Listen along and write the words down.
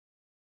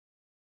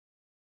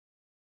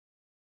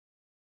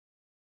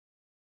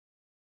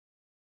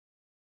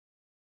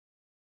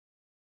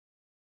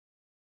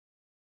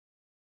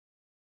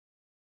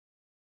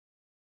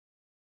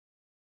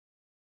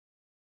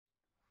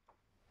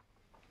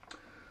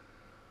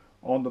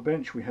On the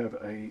bench we have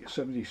a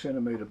 70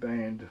 centimetre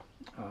band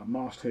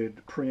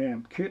masthead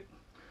preamp kit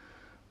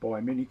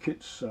by Mini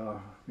Kits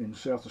in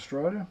South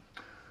Australia.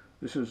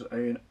 This is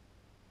an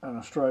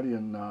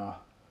Australian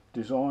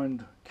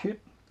designed kit,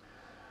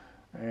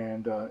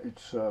 and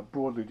it's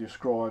broadly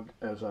described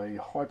as a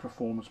high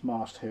performance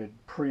masthead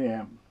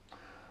preamp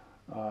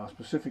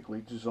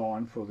specifically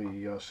designed for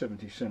the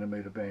 70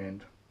 centimetre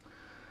band.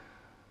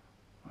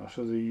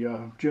 So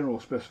the general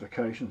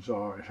specifications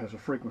are: it has a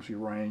frequency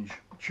range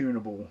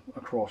tunable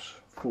across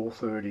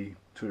 430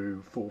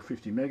 to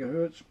 450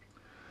 megahertz,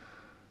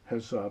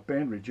 has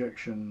band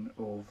rejection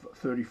of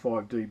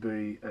 35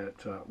 dB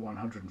at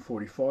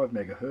 145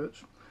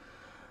 megahertz,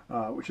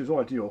 which is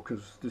ideal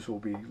because this will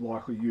be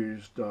likely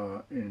used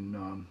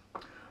in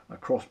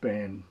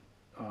crossband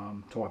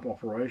type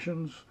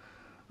operations,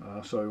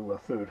 so a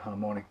third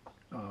harmonic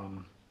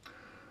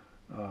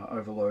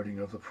overloading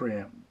of the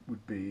preamp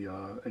would be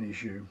an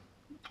issue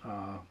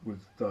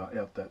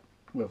without that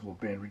level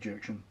of band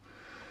rejection.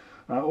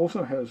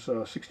 Also has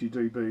 60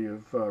 dB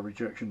of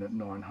rejection at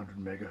 900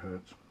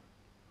 megahertz.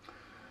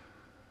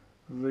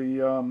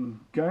 The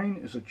gain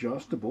is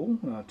adjustable,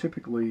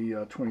 typically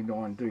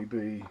 29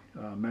 dB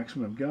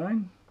maximum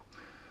gain.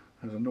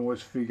 Has a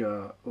noise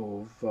figure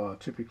of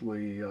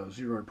typically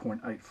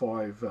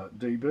 0.85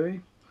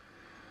 dB.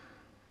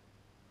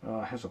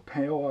 Has a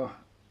power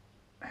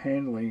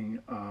handling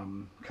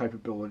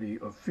capability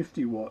of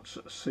 50 watts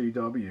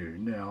CW.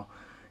 Now,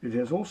 it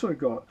has also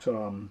got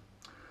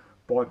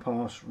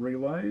bypass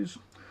relays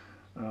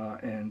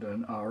and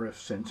an RF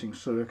sensing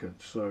circuit,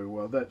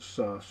 so that's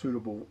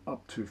suitable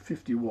up to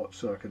 50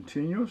 watts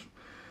continuous,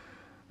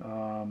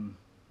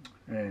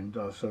 and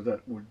so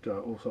that would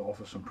also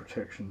offer some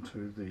protection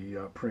to the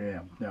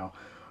preamp. Now,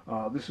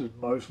 this is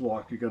most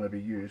likely going to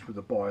be used with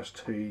a bias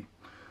T,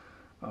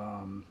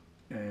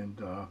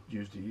 and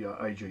use the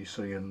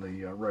AGC and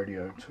the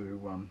radio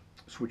to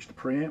switch the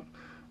preamp,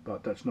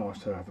 but that's nice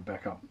to have a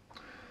backup.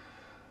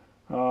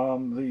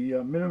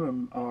 The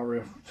minimum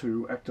RF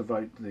to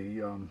activate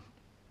the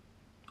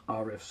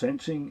RF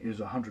sensing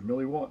is 100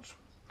 milliwatts,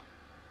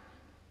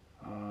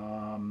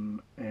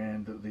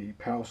 and the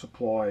power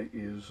supply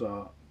is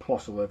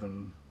plus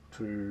 11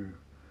 to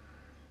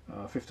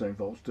 15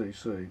 volts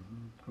DC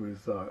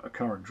with a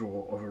current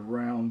draw of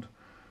around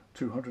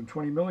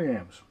 220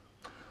 milliamps.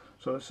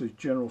 So that's the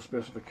general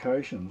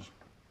specifications.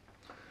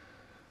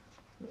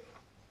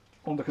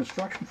 On the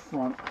construction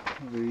front,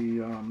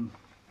 the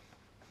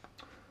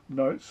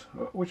notes,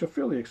 which are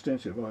fairly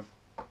extensive, I'm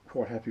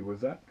quite happy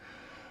with that.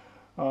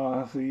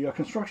 The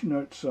construction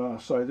notes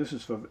say this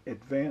is for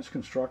advanced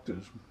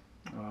constructors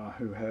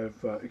who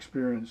have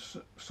experience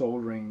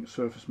soldering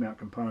surface mount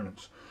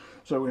components.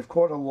 So we have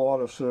quite a lot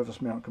of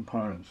surface mount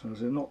components.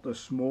 They're not the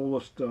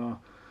smallest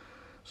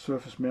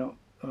surface mount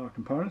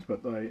components,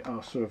 but they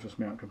are surface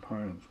mount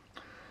components.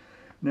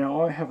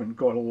 Now, I haven't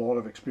got a lot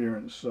of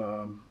experience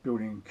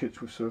building kits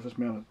with surface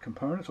mounted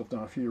components. I've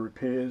done a few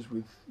repairs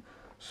with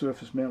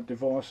surface mount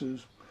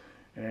devices,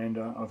 and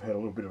I've had a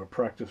little bit of a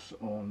practice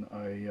on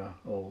a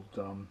old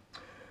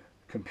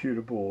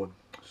computer board,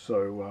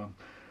 so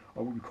I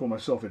wouldn't call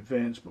myself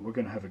advanced, but we're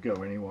going to have a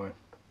go anyway.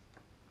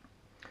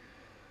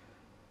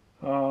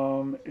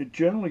 It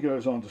generally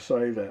goes on to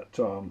say that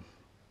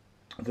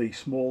the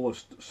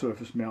smallest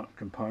surface mount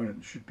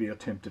component should be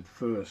attempted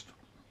first,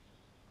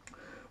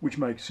 which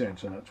makes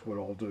sense, and that's what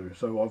I'll do.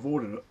 So I've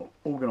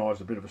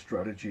organised a bit of a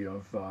strategy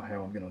of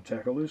how I'm going to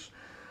tackle this,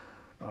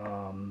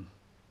 and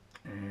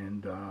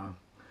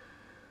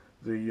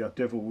the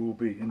devil will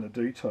be in the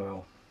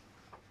detail.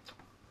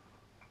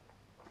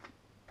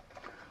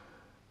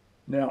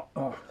 Now,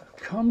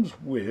 comes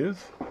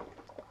with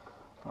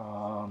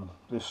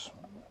this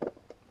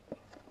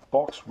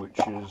box, which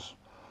is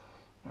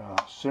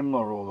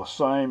similar or the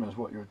same as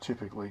what you would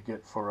typically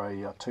get for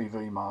a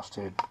TV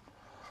masthead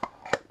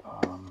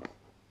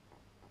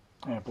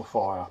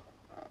amplifier.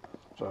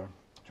 So it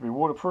should be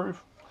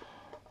waterproof,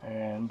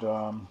 and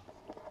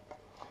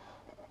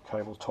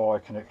cable tie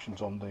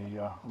connections on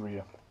the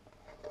rear.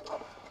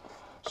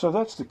 So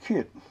that's the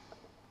kit,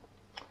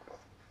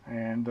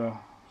 and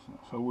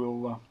so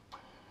we'll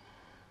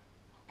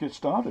get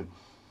started.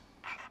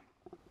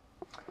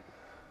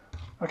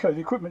 Okay, the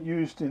equipment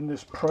used in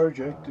this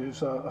project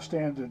is a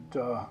standard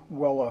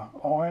Weller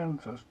iron,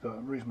 just a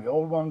reasonably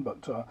old one,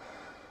 but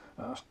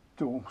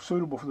still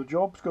suitable for the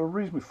job. It's got a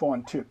reasonably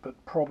fine tip,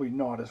 but probably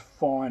not as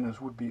fine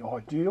as would be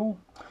ideal.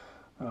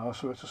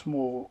 So it's a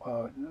small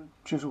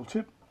chisel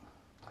tip.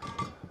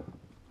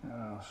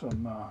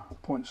 Some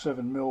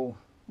 0.7mm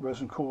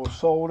resin core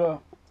solder,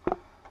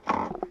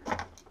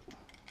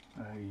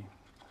 a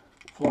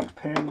flux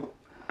pen,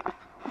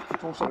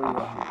 it's also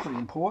pretty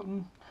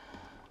important,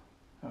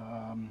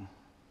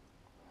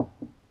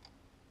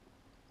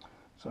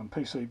 some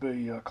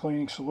PCB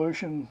cleaning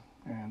solution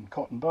and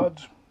cotton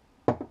buds.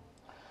 I've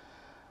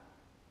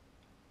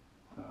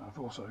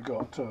also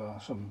got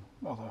some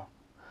other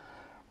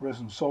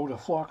resin solder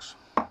flux,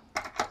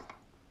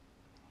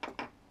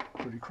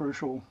 pretty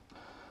crucial.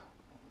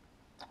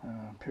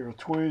 Pair of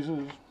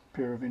tweezers,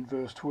 pair of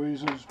inverse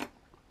tweezers,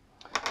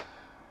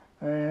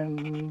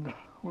 And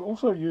we're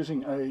also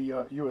using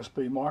a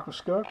USB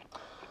microscope.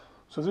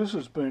 So this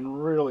has been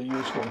really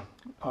useful.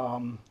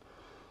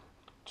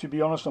 To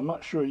be honest, I'm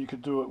not sure you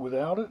could do it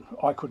without it.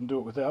 I couldn't do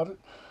it without it.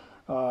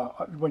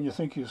 When you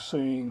think you're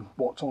seeing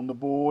what's on the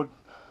board,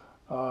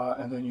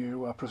 and then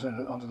you present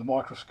it under the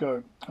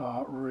microscope,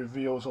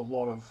 reveals a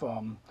lot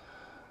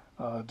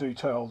of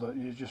detail that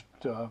you're just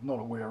not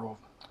aware of.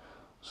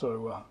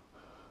 So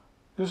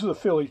this is a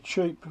fairly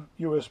cheap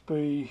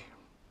USB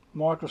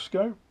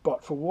microscope,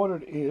 but for what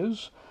it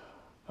is,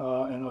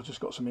 and I've just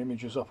got some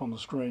images up on the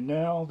screen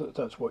now,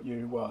 that's what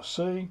you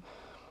see.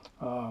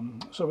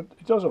 So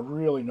it does a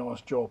really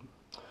nice job,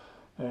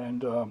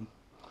 and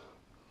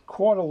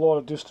quite a lot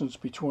of distance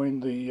between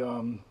the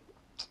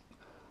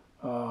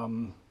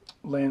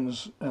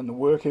lens and the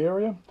work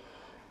area,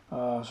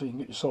 so you can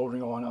get your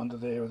soldering iron under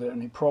there without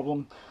any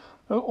problem.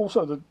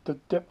 Also the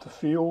depth of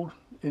field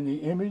in the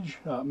image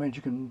means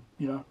you can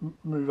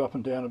move up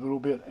and down a little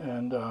bit,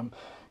 and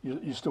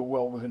you're still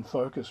well within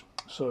focus.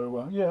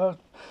 So yeah,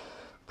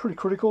 pretty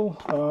critical,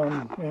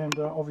 and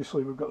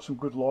obviously we've got some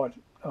good light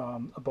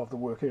above the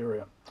work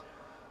area.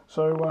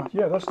 So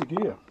yeah, that's the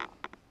gear.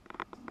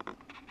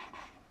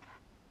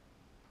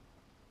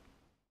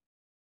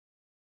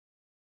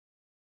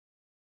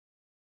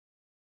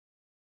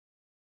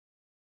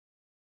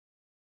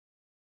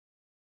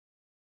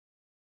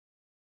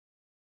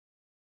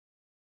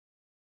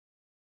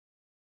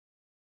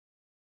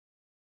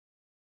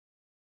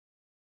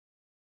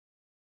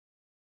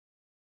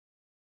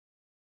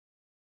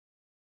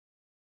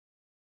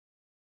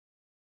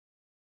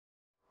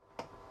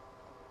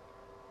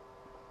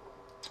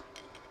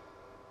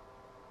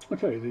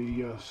 Okay,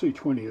 the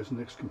C20 is the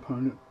next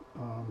component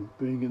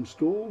being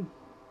installed.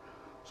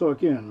 So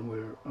again,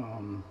 we're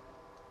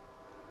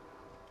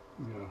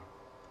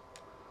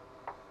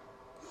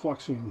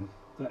fluxing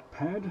that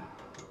pad,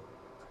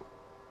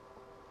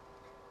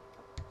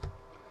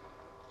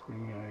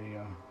 putting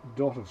a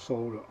dot of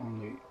solder on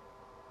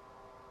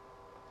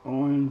the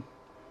iron,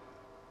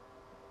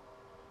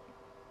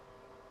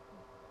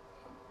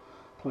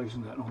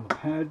 placing that on the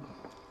pad,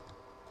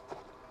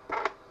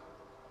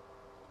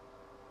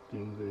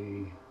 putting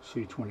the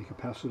C20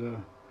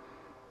 capacitor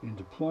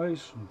into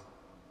place.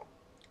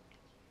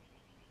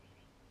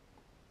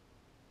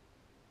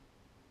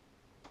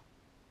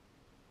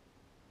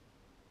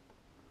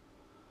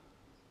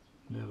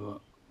 Never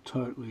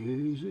totally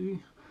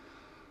easy.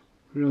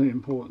 Really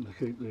important to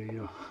keep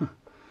the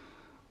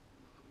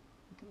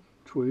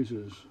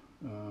tweezers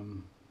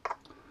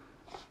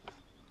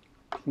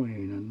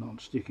clean and not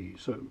sticky.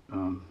 So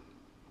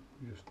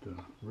just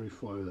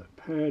reflow that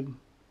pad.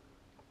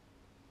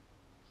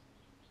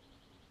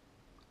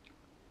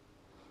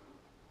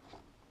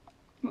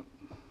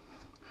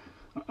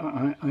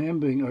 I am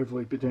being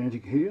overly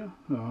pedantic here.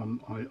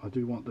 I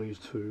do want these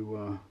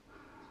to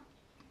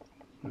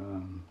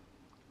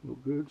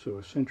look good, so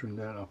we're centering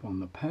that up on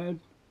the pad,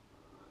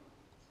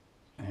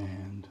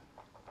 and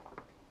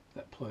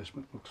that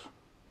placement looks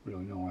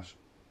really nice.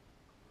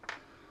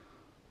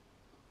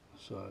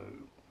 So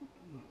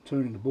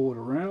turning the board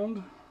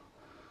around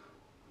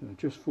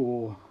just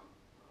for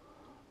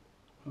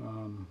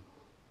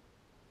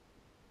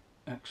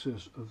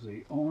access of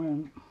the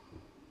iron.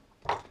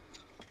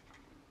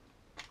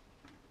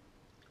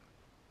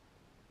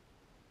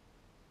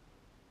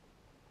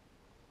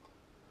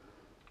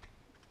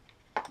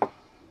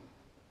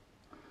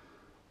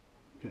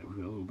 Okay,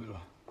 we've got a little bit of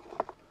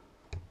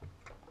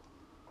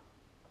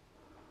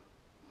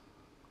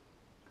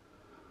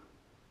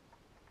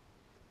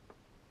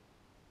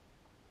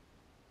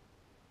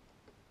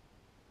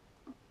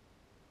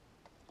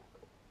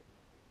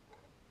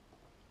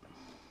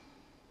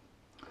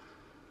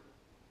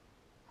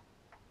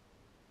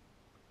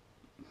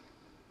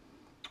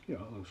yeah,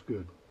 it looks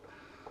good.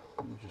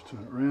 Let me just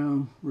turn it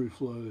around,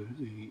 reflow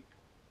the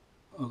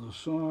other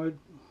side.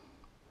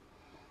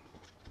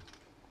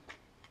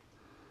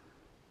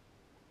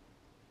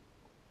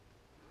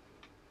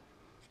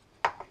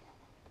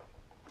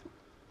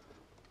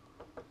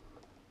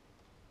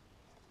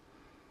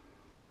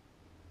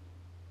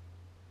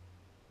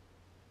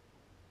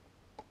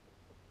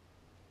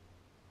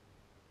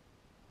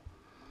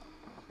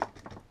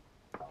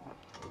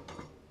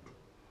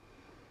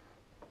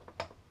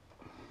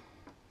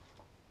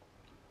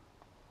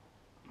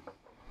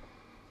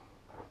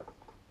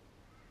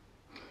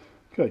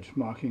 Okay, just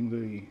marking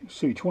the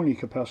C20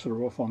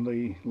 capacitor off on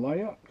the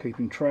layout,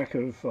 keeping track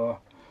of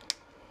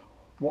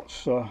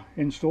what's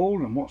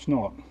installed and what's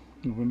not.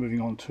 And we're moving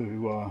on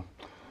to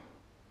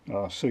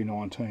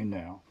C19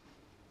 now.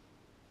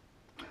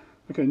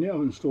 Okay,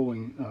 now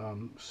installing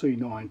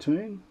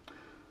C19.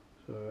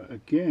 So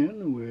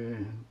again,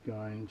 we're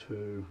going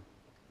to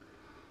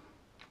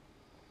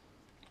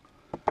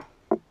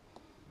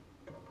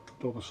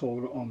dot the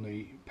solder on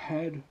the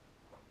pad.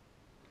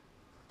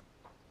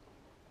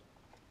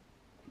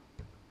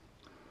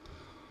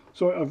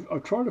 So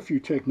I've tried a few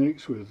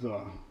techniques with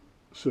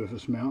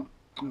surface mount,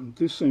 and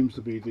this seems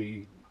to be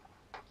the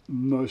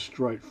most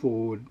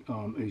straightforward,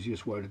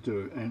 easiest way to do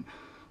it. And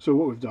So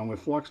what we've done, we've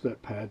fluxed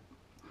that pad,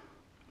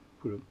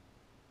 put a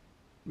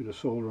bit of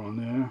solder on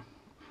there,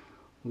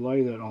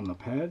 lay that on the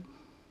pad,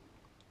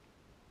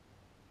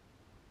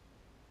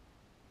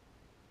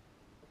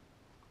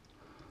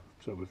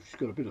 so we've just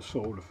got a bit of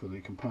solder for the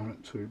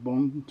component to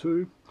bond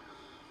to.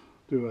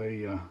 Do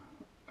a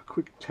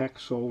quick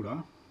tack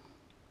solder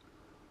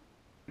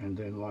and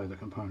then lay the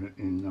component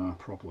in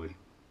properly.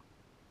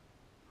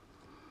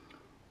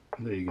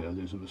 And there you go,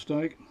 there's a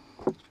mistake.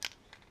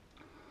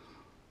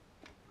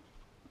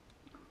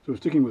 So we're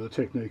sticking with the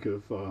technique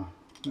of,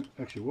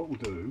 actually what we'll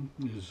do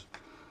is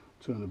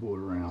turn the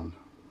board around.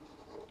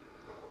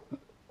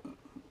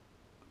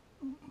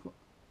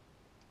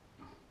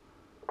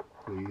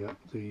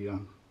 The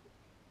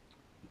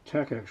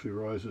tack actually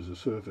rises the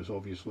surface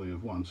obviously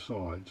of one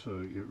side,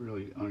 so you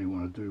really only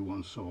want to do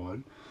one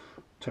side.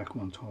 Tack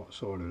one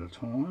side at a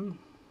time.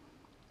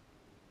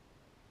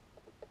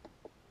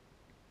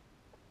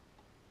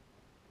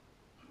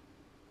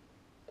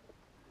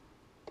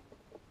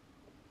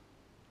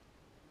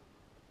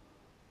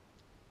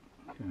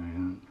 Okay,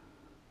 and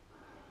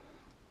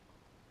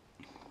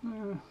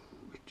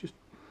just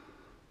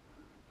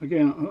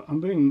again,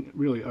 I'm being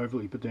really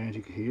overly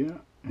pedantic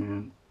here,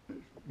 and it's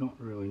not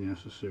really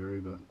necessary,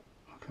 but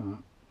I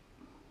can't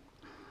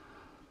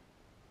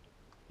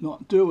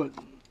not do it.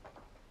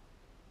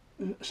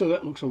 So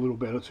that looks a little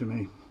better to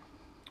me.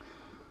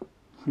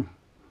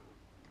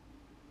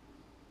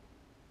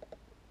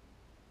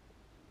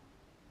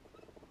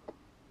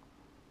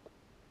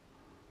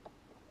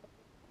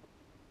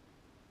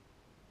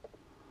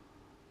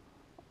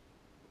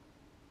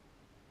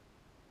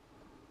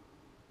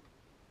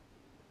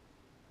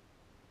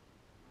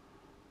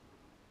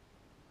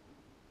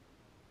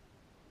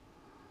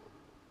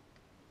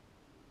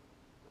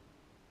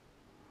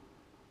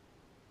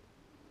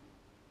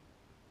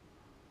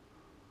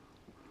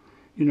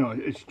 You know,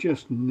 it's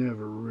just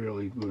never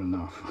really good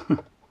enough.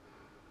 So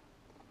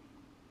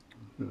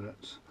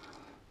that's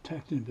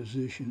tacked in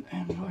position,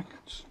 and like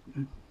it's,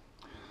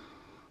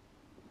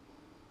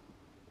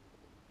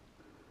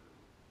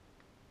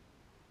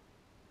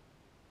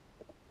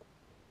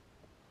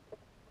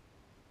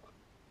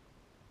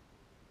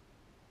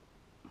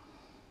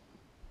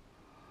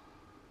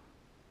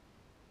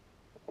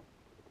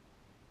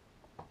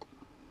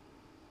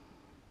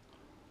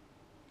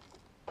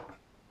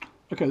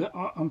 okay,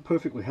 I'm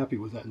perfectly happy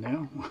with that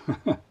now.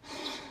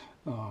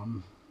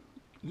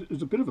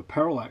 There's a bit of a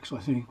parallax, I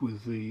think,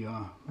 with the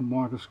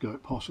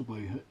microscope,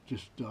 possibly.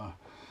 Just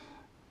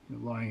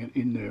laying it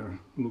in there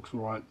looks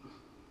right,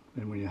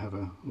 and when you have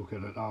a look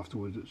at it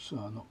afterwards, it's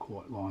not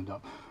quite lined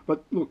up.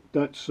 But look,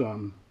 that's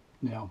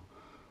now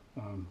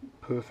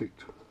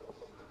perfect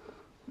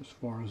as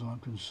far as I'm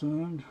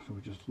concerned. So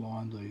we just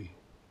line the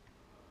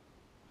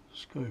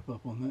scope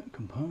up on that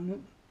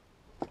component.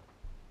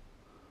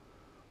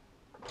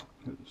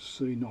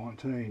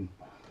 C19.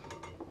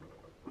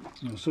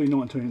 Now,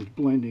 C19 is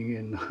blending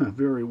in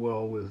very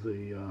well with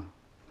the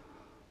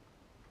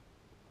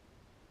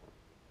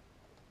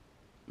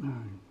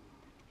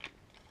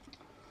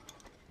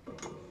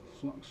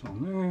flux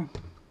on there.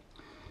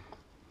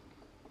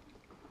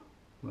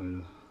 Lay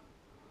the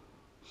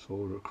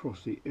solder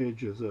across the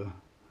edge of the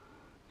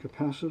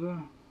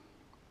capacitor.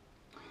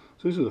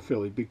 So this is a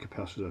fairly big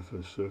capacitor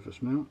for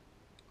surface mount.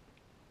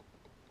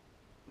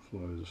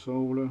 Flow the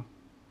solder.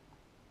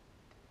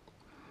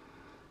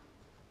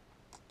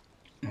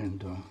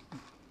 And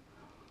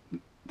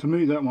to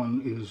me that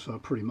one is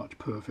pretty much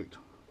perfect.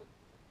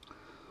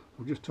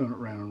 We'll just turn it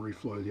around and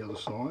reflow the other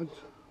side.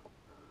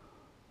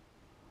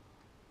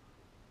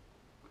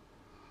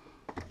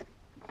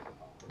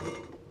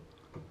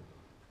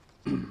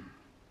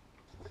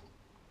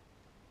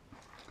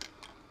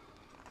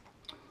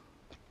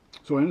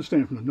 So I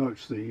understand from the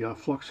notes the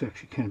flux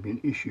actually can be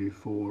an issue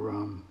for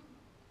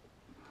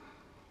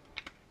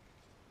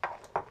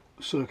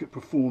circuit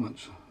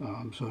performance.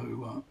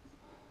 So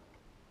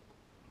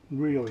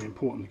really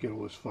important to get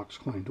all this flux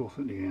cleaned off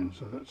at the end.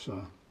 So that's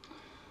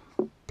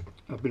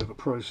a bit of a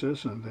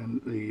process, and then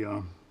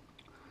the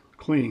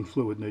cleaning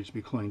fluid needs to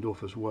be cleaned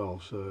off as well.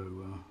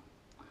 So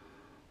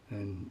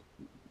and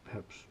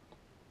perhaps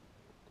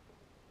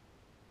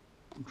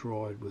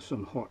dried with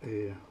some hot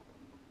air.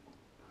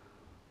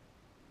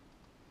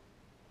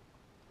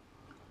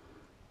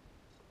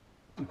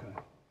 Okay.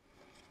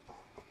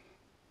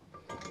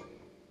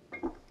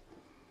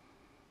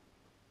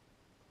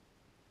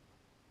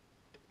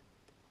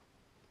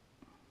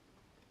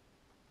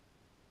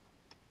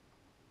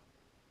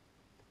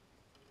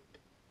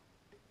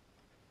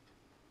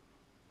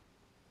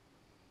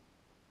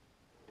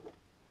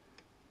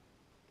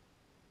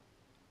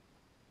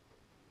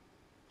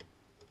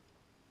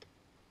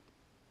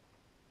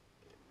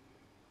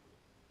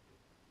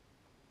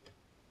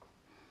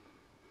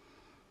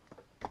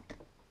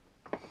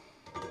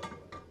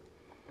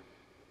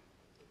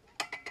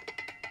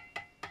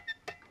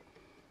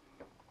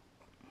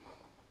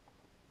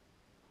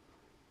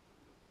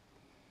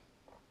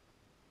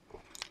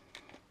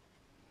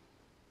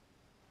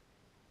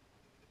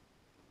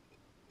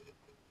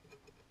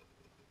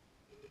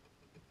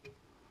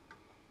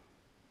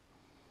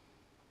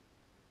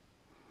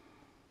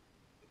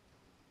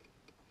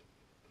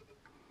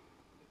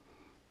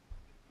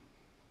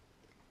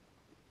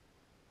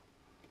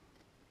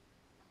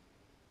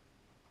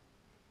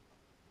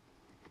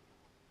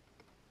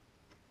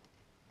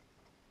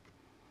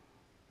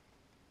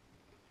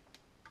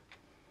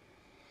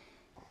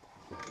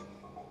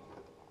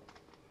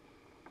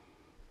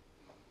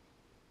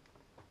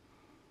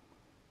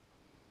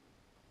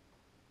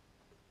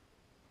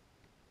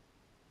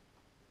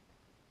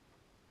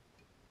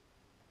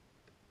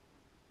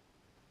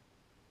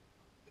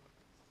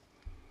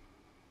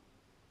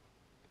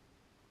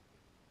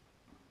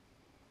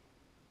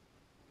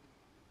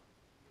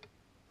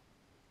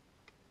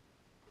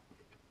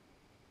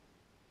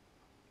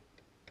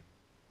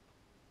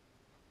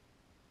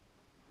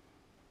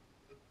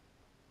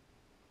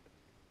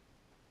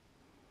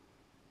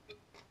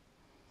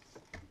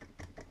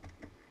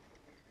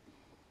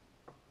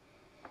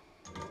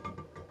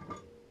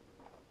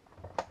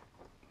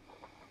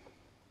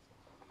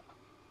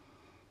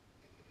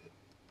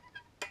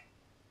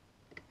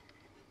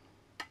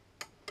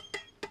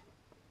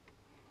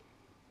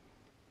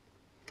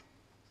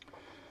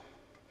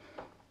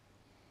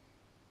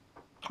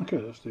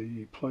 Okay, that's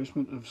the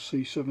placement of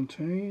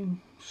C17,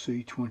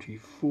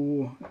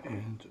 C24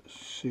 and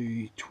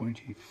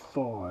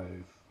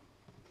C25.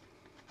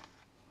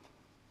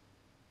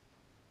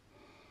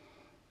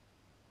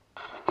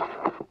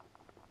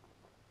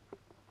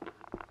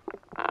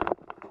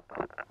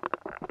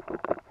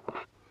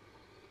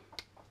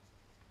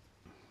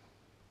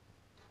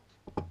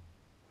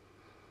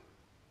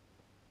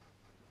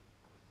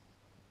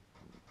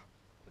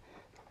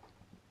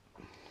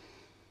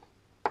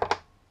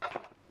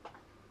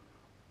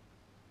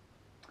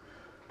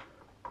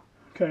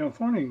 Okay, I'm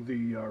finding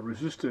the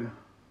resistor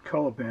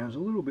colour bands a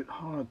little bit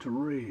hard to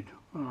read.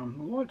 The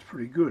light's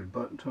pretty good,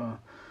 but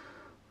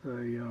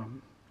they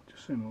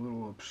just seem a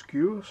little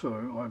obscure, so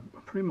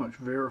I've pretty much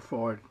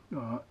verified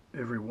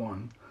every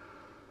one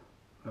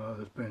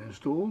that's been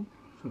installed.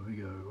 So we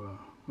go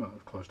well,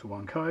 close to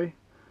 1K.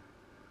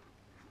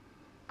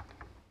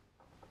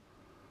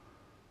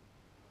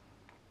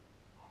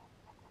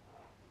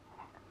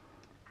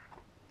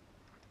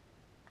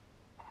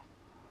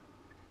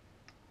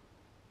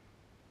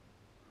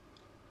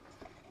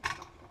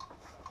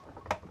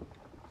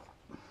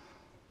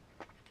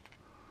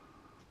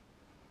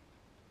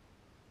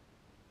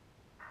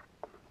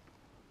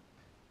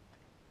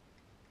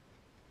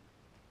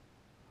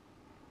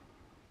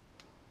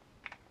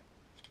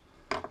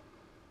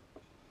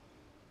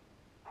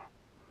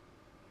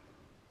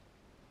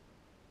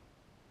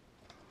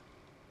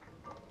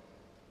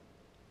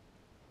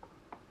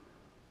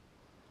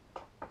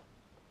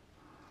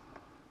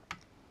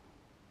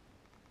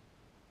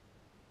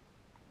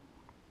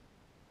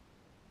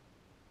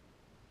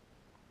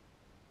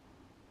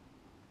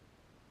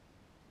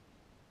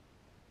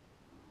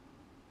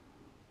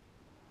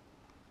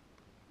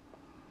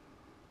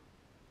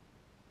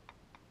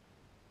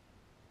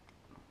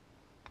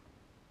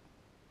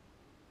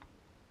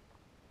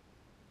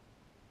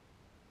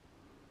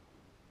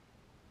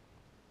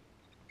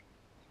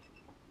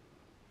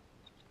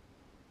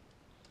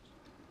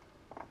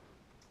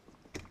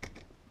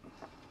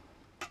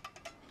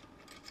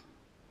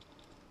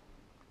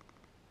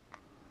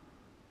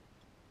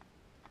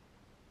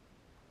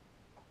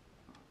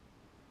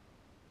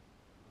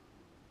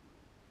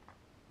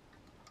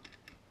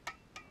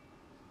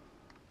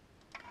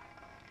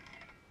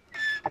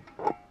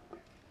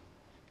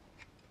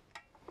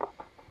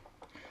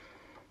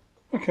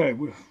 Okay,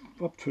 we're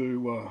up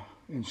to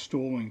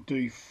installing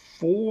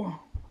D4.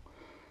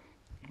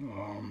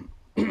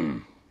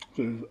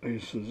 So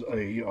this is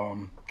a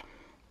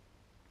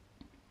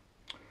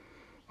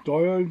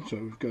diode, so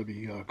we've got to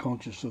be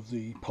conscious of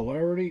the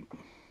polarity.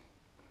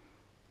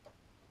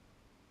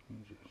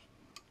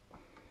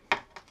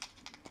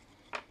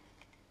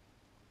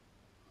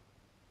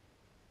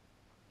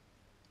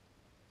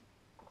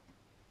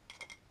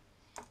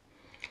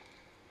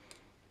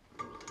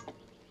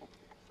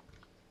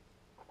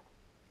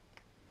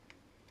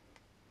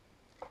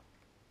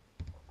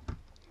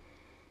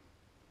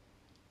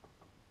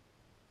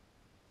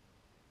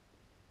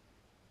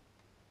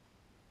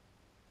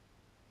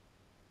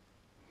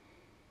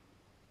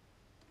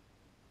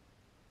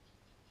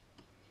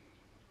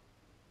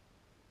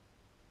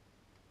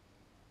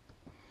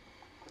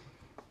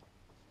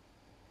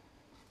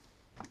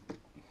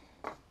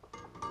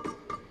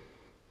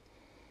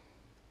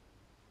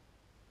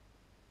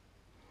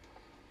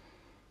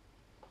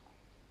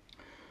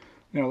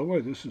 Now the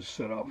way this is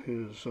set up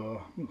is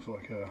looks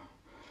like a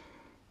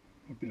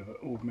bit of an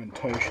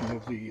augmentation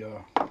of the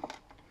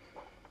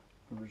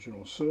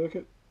original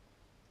circuit.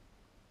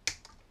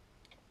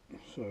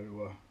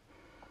 So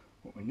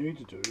what we need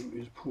to do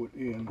is put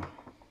in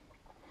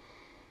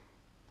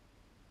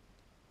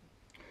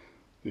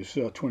this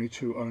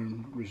 22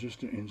 ohm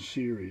resistor in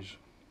series.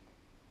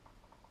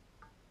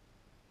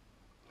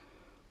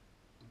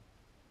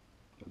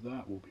 So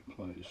that will be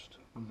placed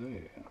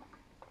there.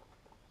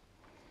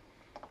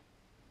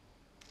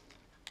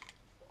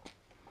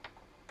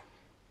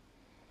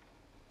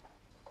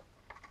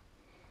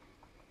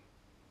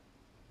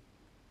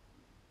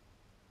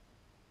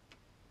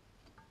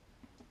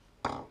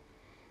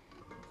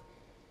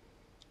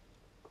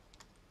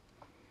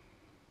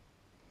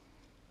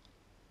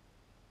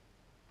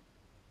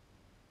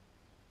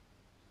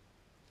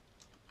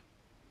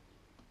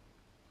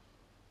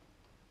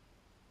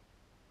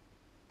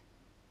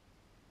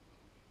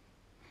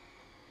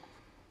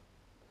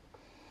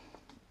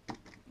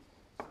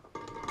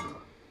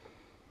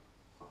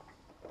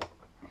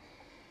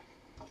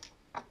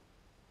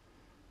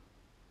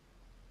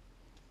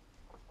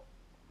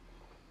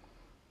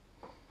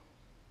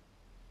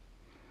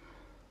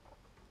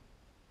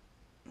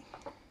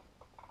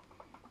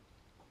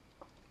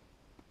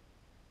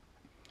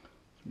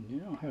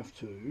 Now I have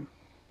to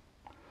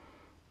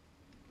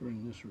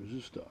bring this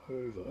resistor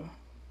over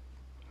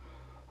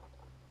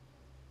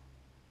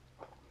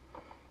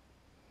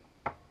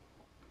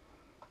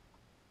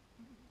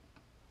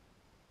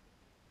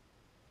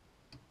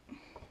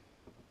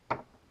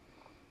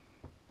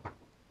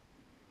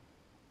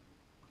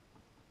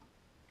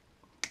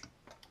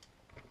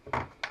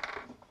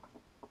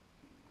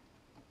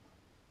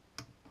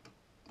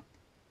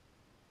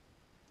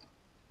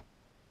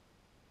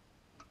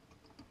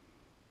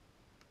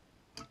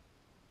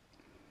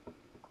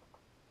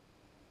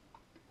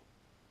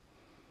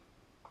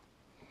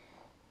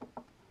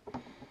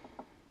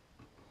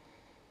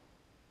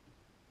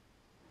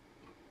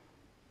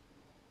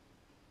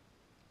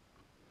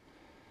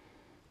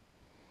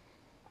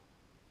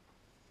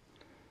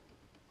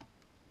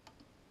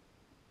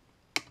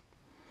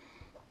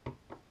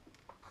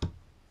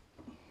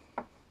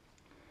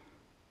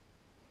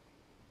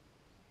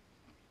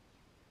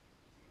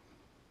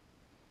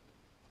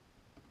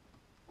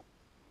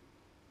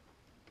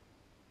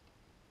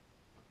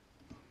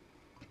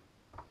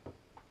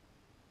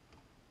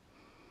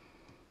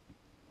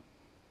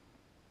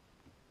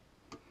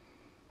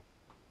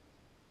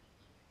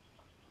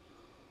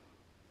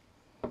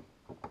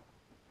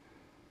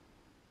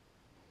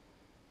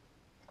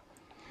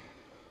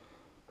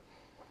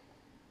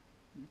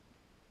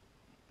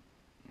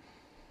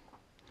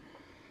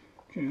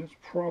Okay, that's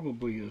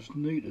probably as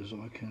neat as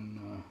I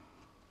can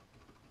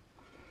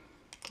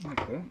make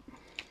that.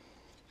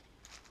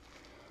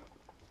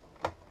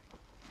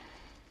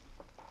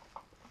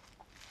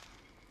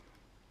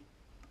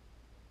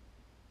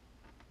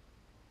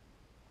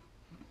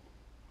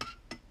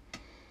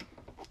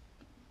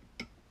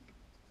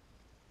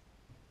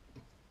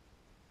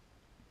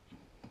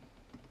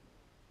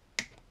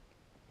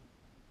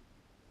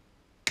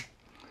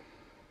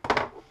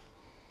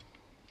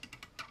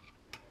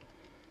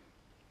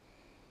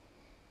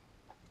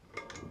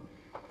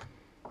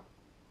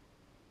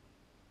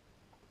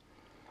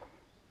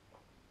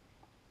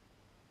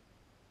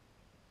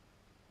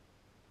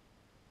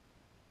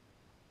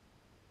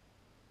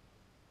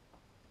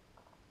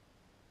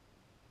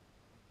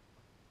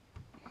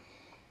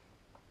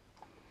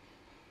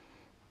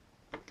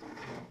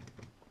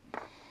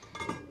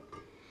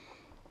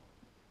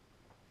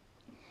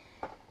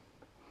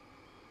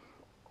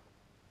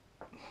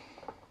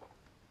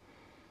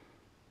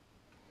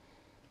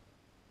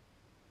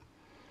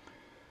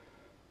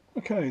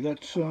 Okay,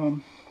 that's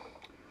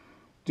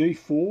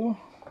D4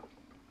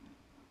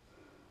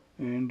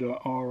 and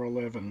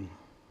R11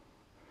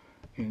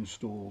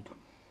 installed.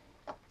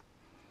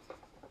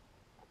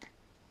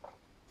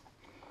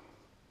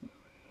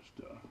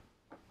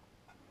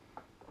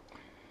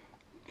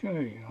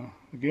 Okay,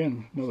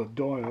 again another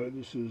diode.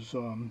 This is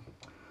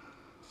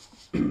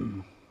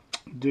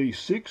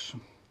D6.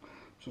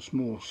 It's a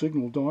small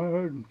signal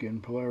diode. Again,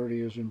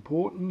 polarity is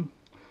important.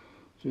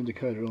 It's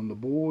indicated on the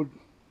board.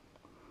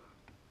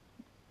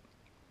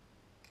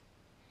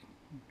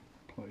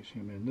 Place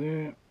him in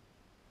there.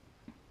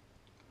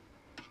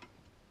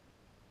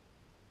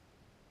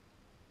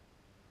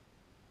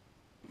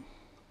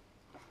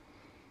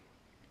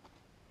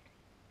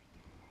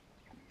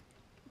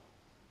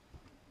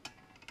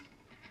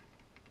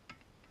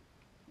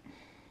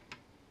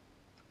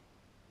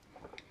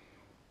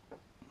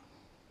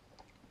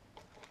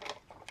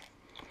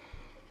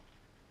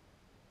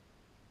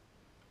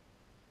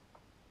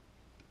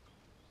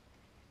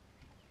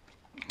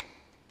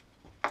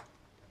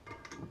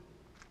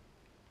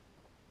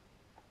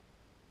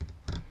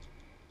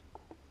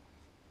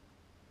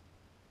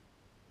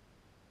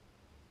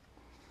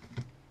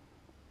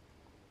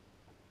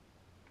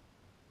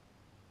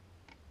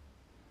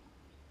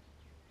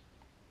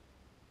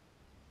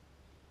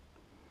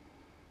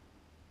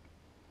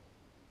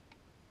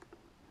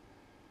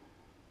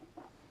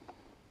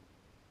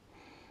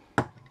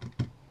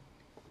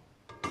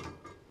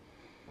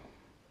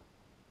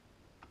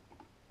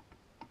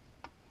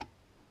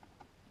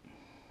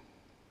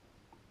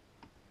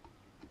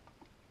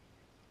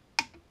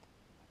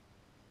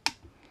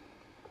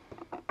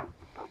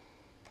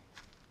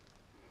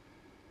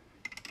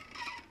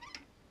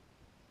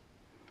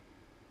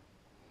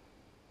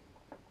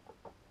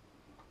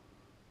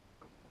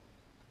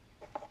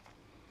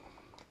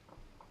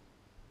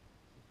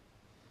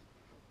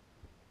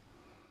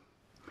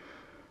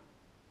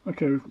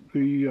 Okay,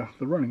 the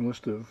running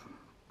list of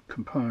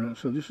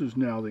components. So this is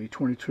now the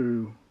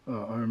 22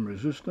 ohm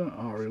resistor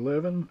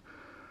R11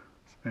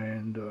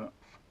 and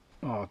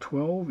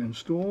R12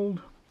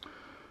 installed.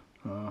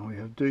 We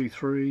have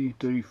D3,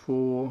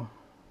 D4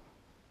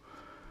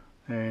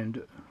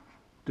 and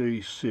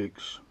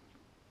D6.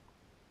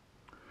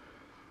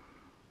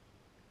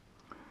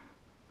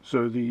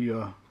 So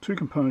the two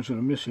components that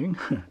are missing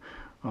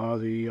are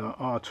the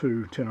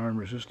R2 10 ohm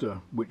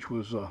resistor, which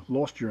was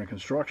lost during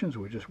construction,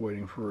 so we're just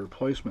waiting for a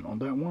replacement on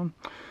that one,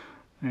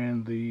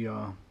 and the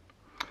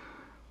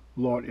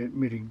light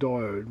emitting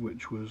diode,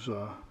 which was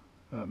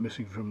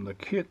missing from the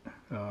kit.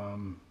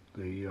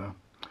 The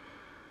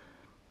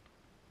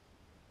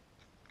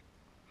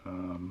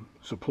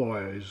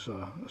supplier is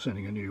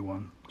sending a new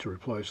one to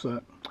replace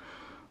that.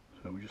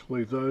 So we just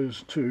leave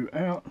those two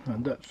out,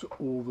 and that's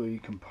all the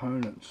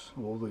components,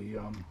 all the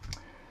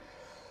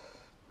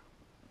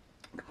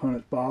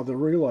components bar the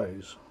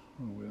relays.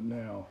 We'll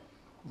now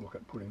look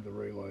at putting the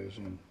relays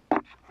in.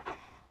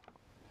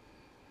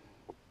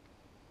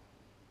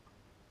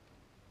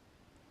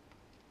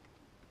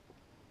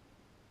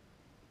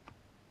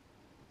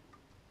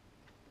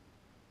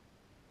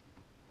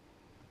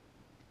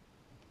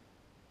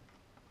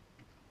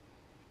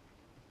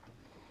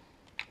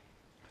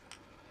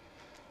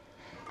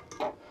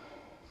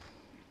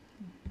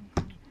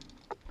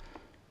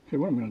 Okay,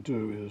 what I'm going to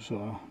do is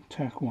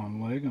tack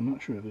one leg. I'm not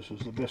sure if this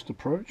is the best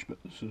approach, but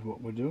this is what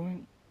we're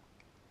doing.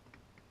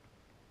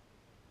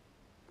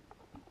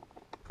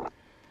 Make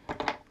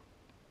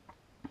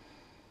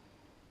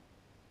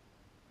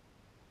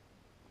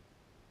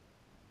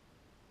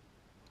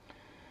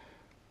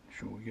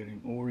sure we're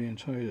getting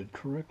orientated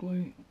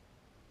correctly.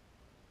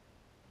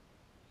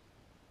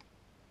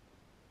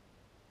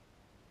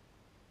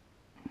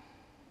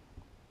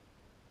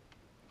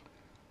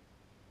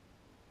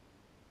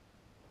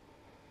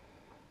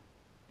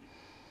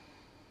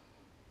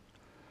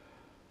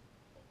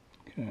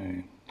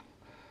 Okay,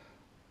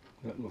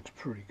 that looks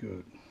pretty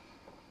good.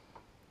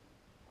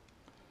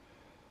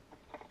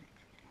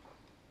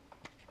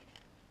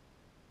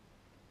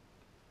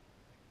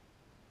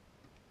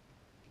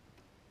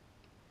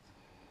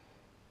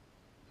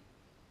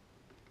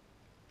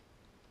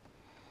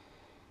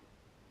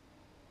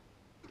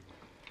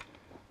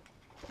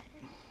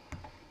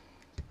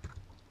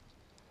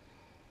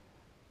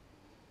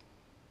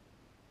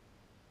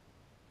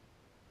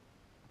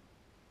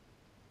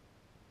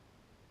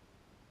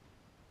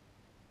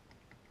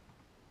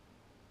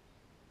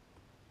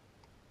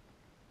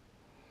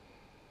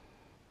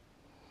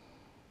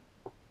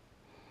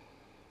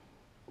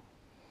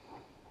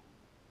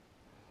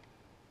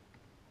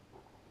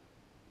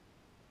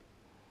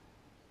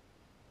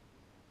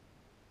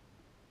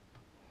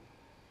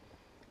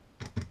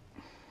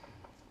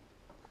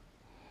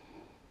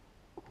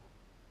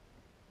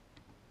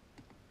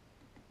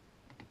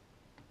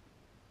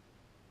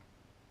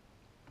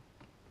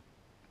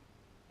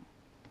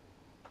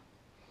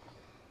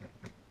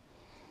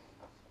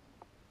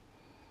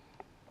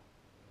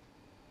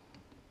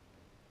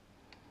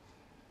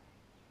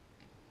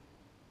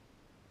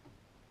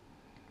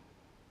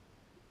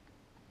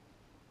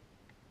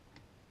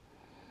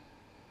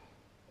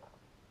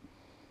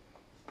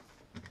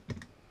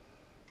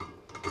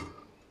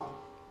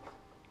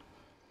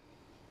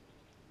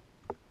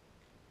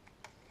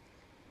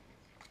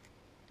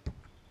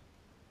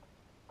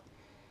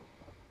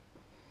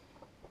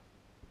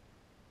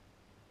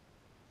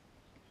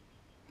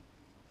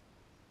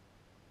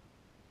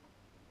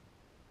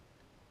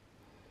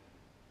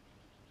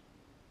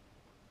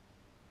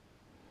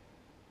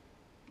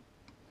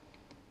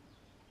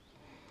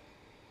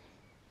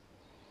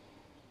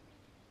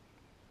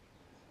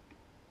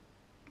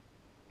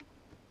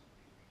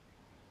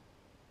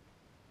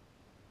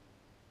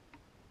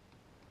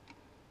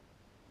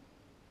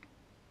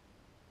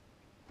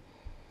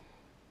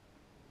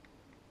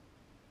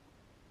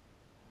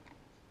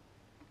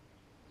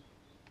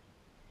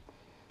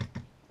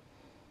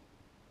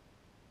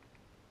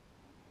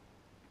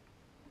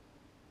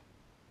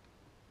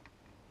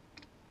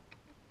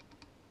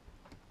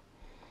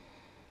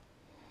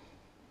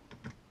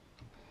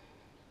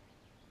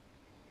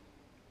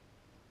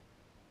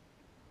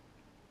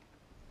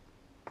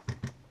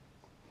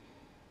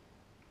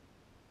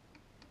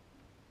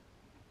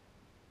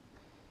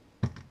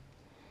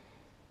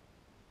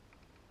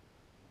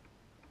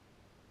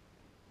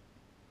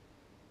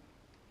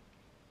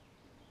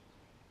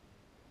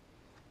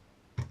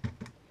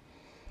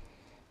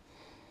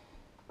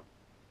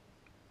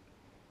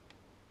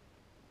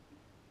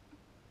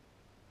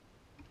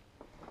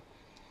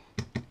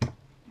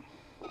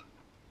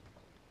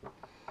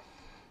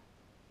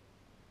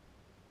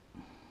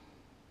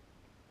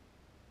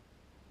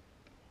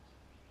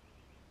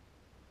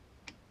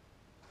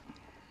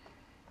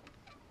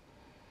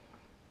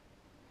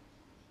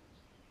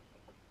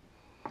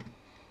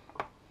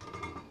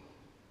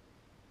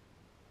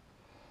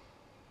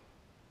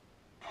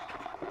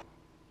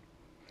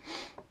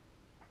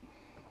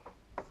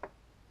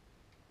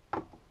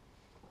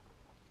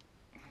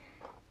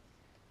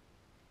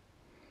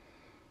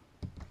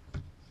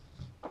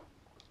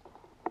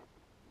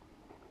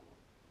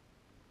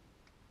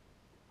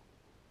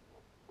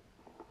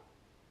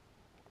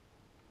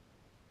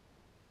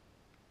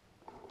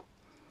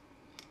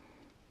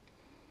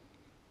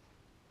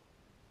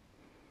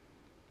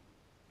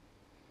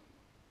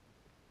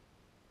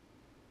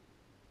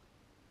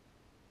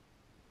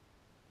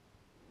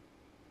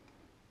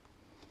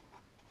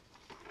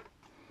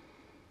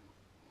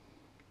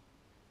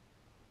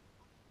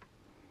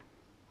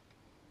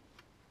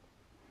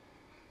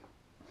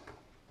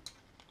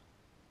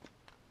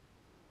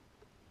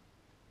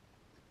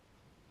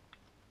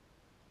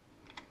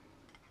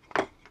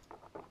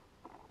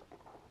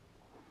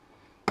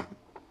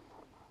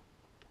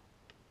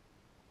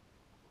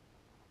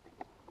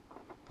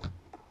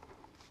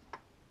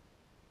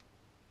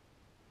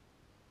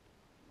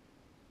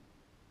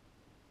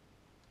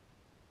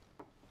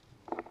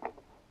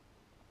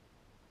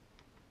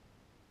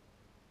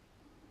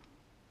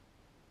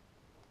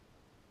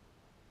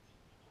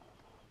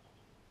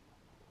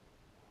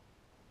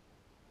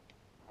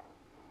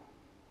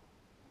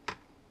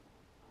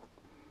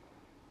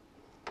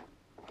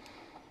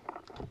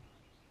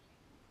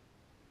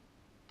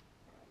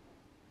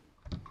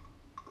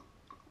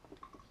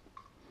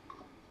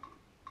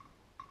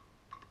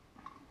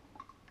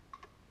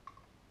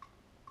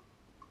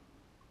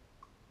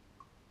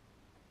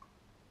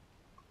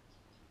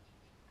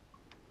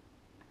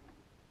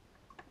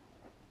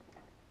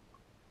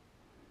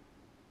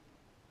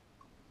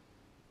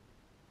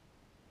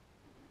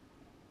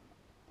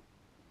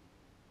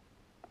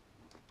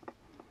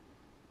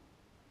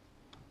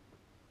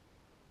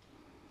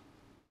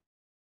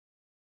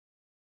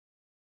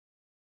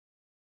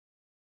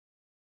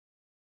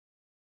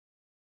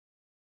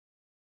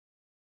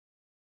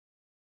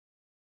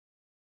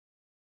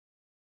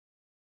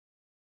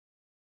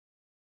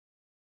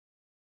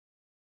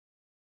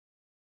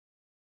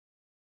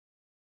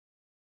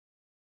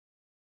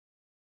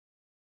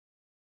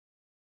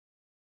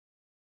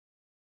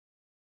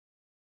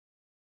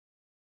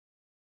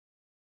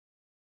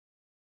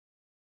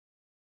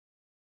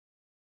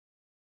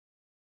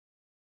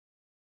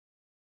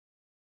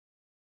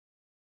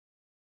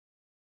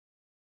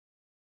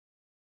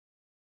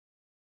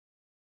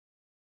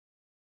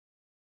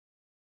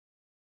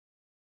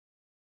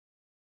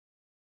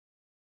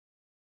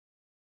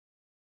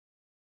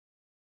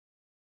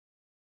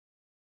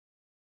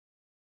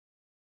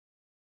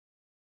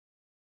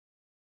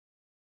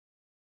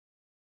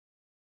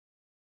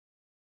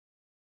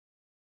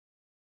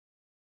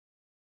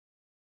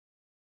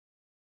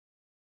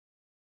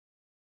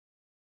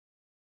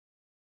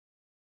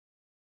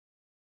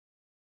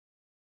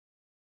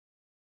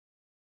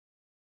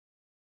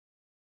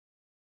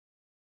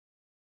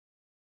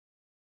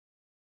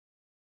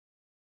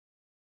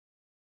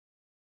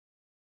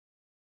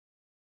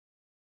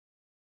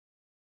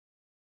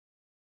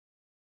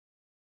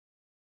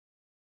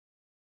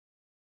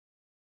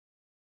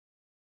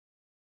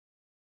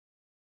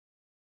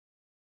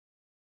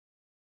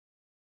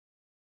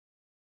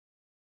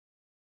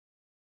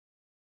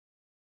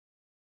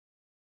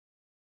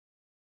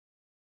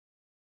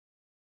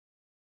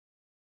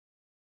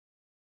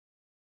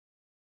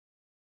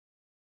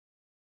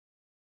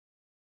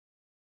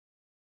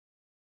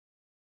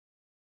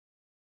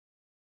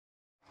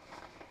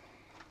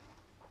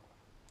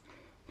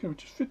 Okay, we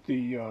just fit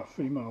the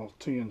female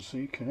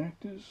TNC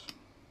connectors.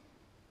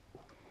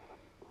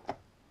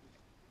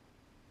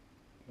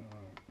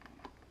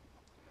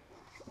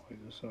 Lay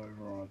this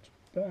over on its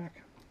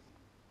back.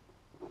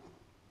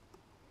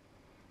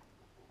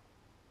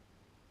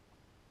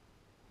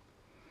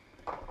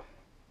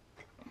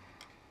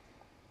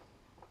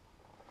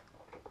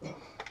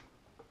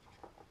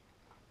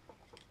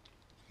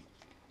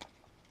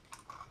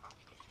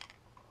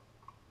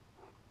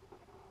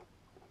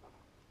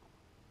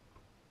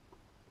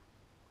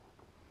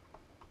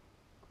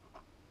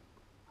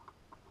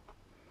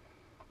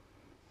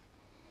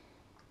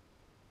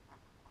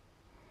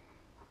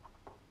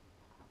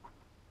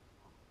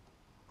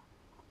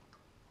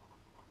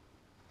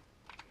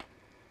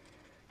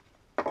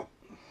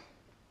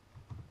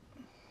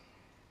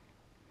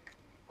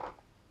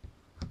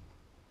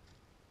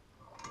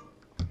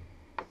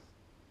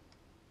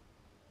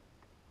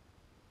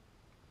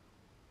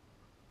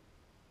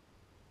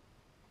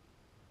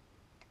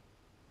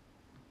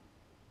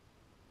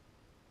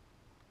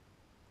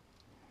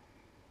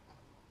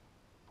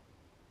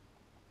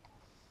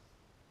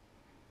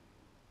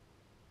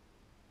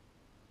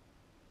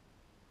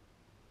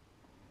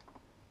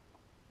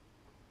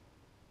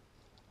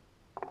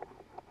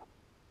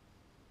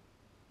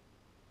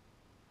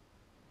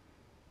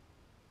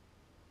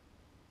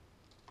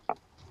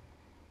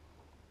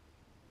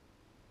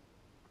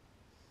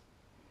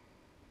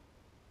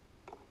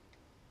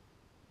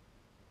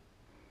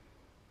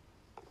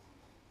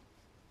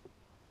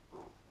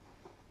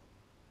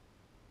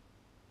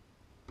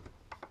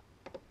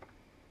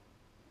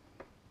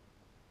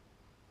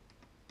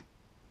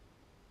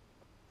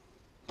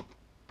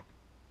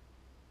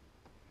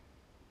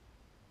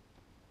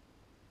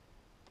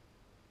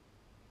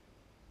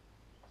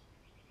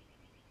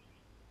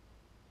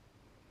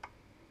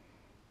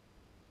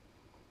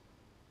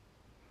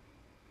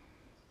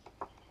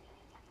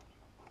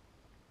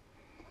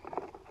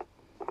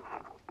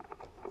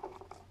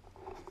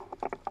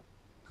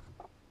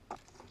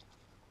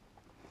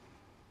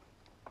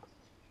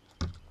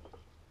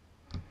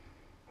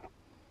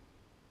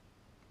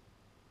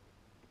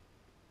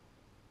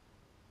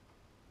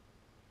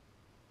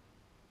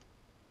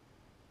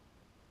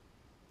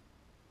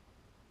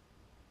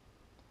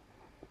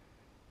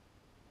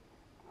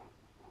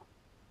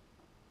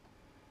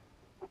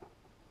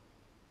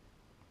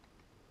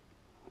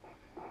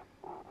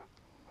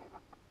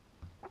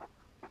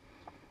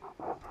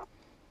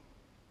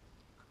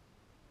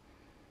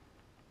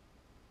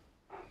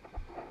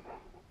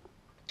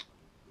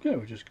 Okay,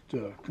 we'll just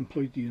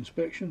complete the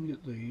inspection,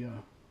 get the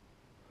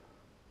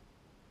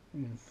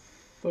in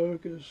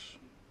focus.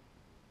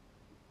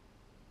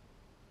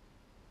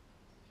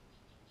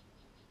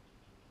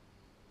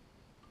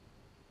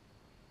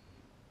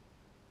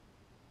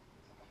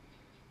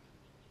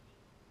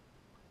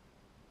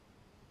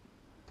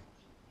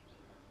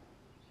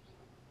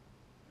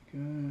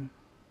 Okay.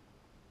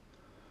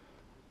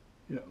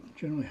 Yeah,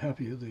 generally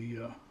happy with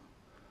the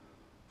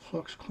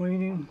flux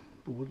cleaning.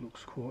 Board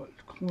looks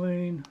quite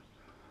clean.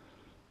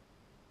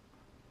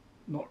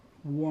 Not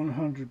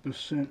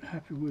 100%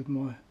 happy with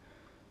my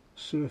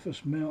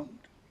surface mount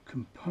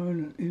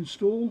component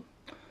install,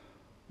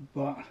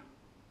 but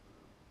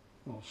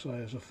I'll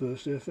say as a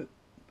first effort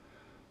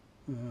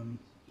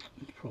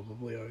it's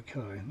probably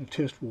okay. The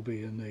test will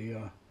be in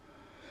the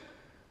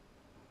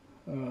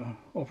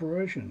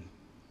operation.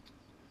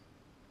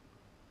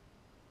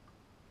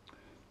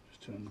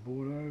 Just turn the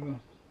board over.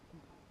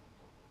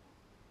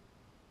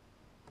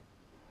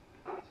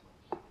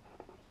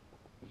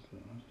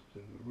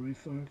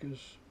 Refocus.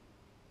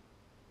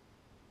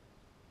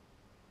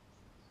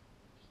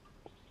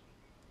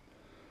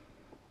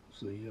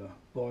 It's the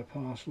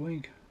bypass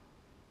link.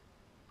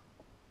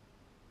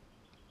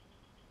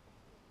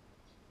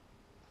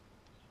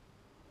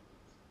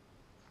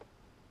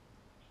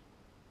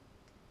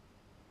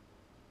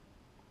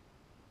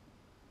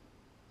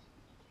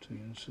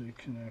 TNC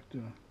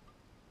connector.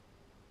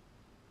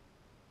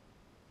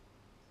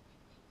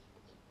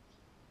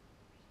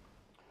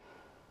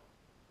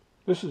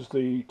 This is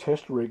the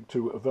test rig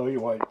to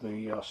evaluate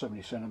the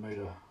 70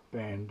 centimeter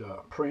band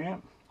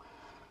preamp.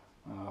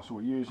 So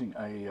we're using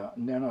a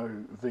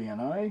nano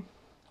VNA.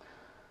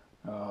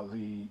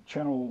 The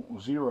channel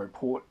 0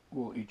 port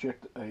will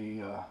eject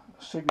a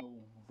signal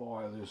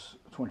via this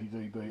 20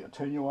 dB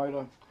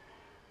attenuator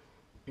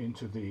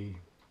into the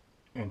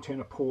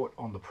antenna port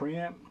on the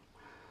preamp.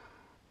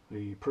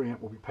 The preamp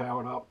will be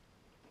powered up.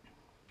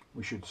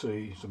 We should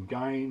see some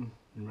gain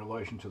in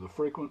relation to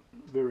the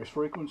various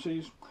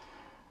frequencies,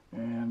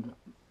 and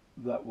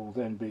that will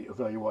then be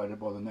evaluated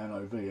by the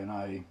nano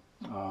VNA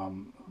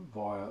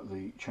via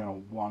the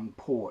channel 1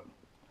 port.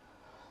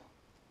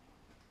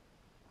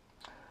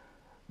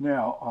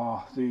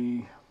 Now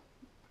the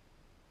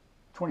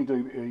 20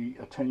 dB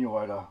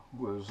attenuator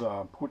was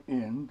put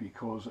in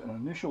because an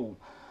initial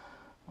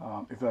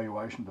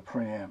evaluation of the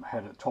preamp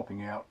had it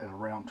topping out at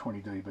around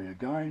 20 dB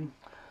again.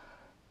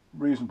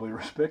 Reasonably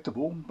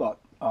respectable, but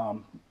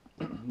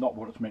not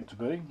what it's meant to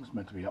be. It's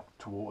meant to be up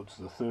towards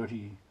the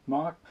 30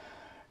 mark,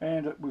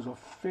 and it was a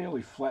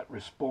fairly flat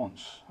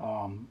response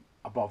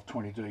above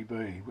 20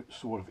 dB, which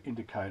sort of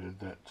indicated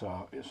that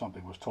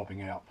something was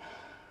topping out.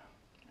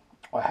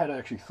 I had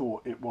actually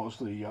thought it was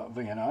the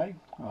VNA,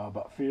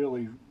 but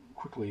fairly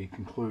quickly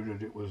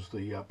concluded it was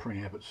the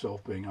preamp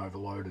itself being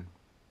overloaded.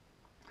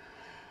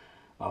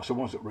 So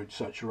once it reached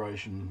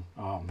saturation,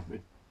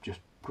 it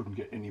just couldn't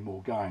get any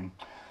more gain.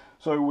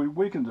 So we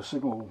weakened the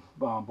signal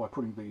by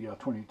putting the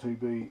 20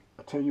 dB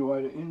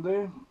attenuator in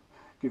there,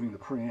 giving the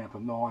preamp a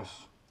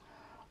nice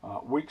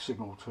weak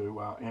signal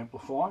to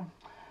amplify,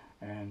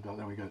 and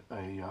then we get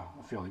a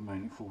fairly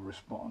meaningful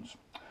response.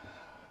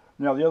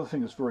 Now the other thing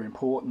that's very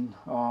important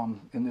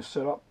in this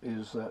setup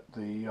is that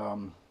the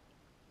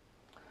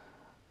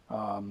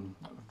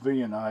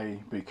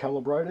VNA be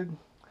calibrated.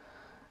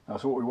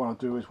 So what we want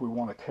to do is we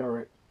want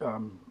to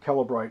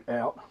calibrate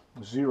out,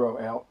 zero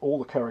out all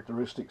the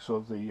characteristics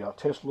of the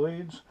test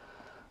leads,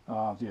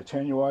 the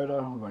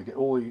attenuator. We're going to get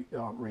all the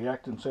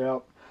reactants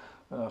out,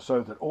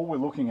 so that all we're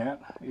looking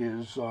at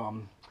is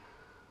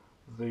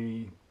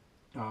the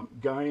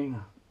gain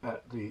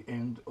at the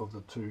end of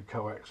the two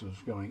coaxes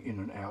going in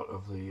and out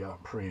of the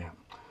preamp.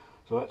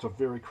 So that's a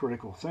very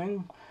critical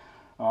thing.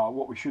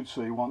 What we should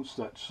see once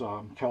that's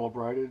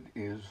calibrated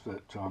is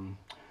that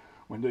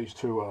when these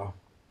two are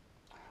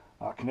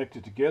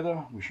connected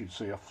together, we should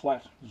see a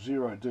flat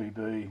 0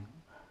 dB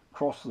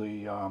across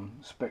the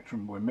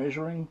spectrum we're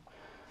measuring,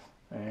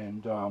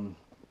 and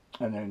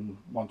then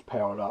once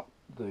powered up,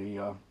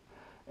 the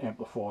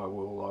amplifier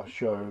will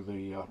show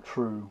the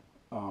true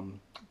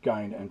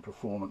gain and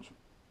performance.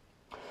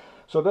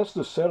 So that's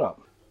the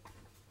setup.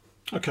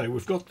 Okay,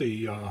 we've got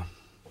the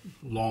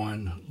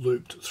line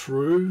looped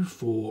through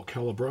for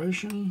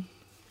calibration.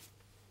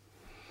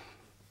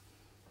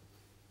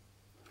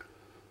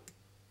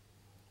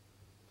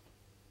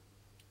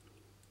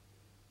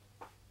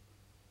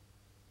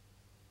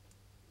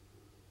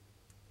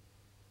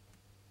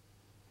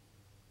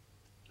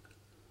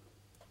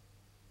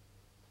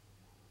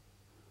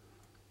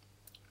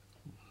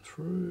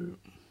 Through.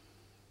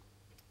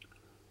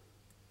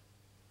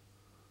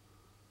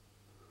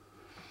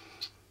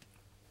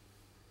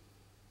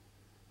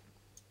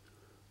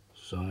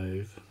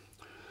 Save.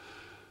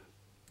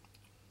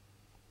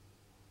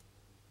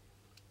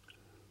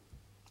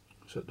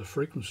 Set the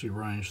frequency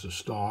range to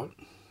start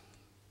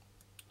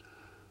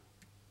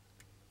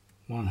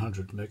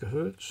 100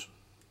 megahertz.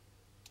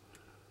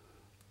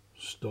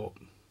 Stop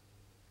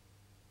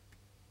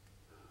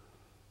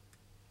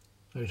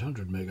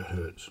 800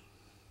 megahertz.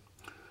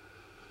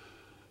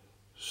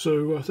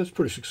 So that's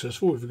pretty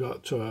successful. We've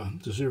got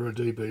the 0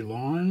 dB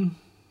line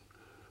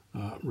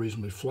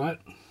reasonably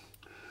flat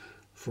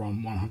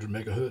from 100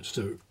 megahertz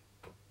to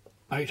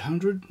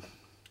 800.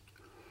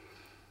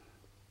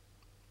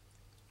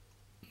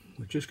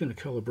 We're just going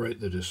to calibrate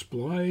the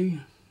display.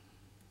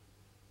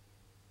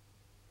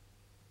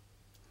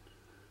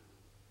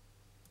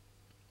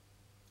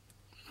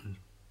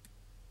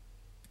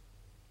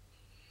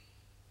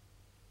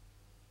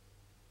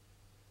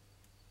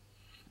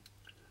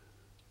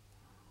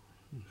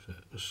 Set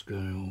the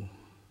scale.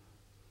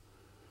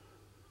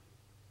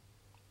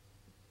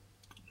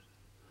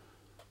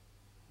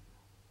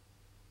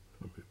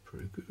 Probably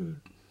pretty good.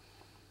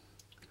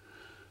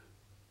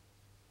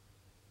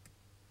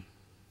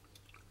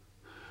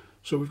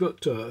 So we've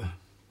got 10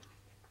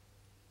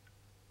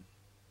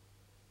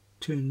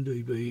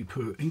 dB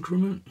per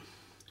increment,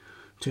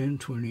 10,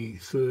 20,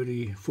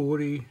 30,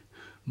 40,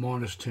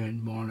 minus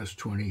 10, minus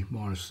 20,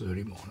 minus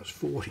 30, minus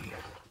 40.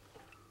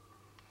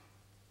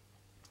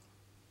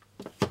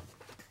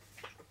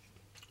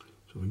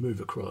 So we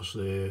move across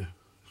there,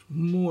 it's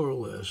more or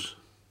less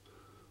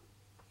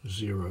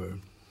 0.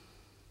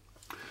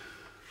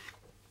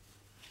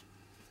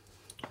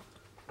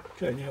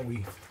 Okay, now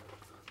we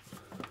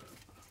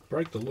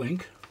break the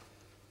link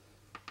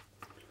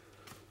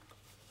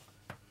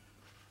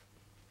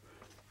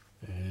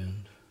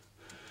and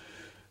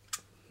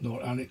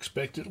not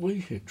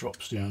unexpectedly it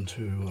drops down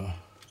to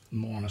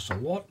minus a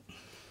watt,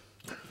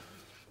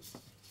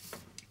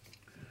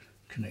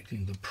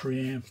 connecting the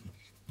preamp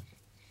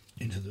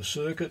into the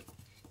circuit.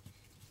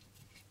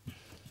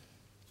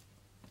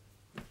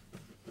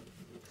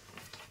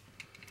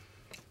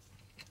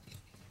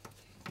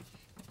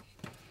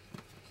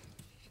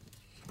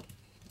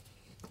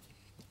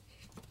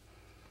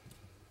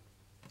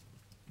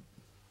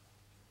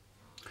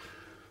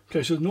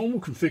 Okay, so the normal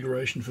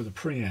configuration for the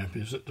preamp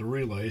is that the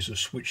relays are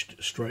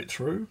switched straight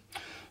through.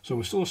 So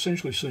we're still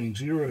essentially seeing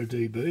 0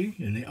 dB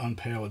in the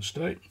unpowered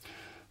state.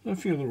 A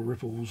few little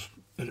ripples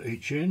at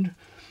each end.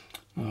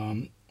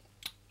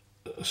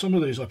 Some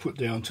of these I put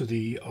down to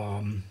the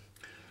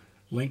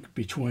link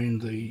between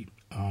the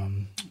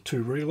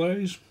two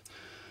relays.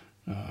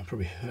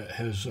 Probably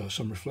has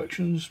some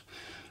reflections.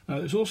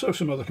 There's also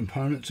some other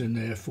components in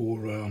there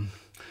for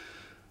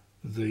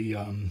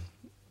the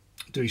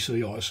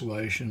DC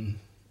isolation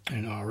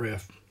and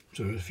RF,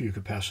 so a few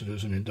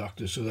capacitors and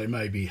inductors, so they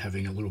may be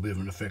having a little bit of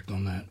an effect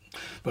on that.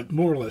 But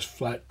more or less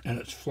flat, and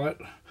it's flat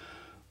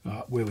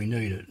where we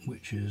need it,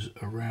 which is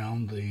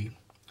around the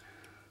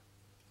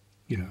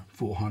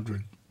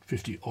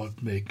 450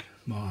 odd meg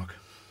mark.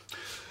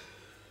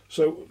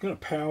 So we're going to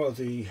power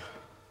the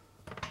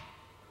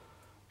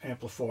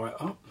amplifier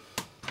up.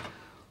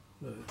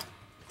 The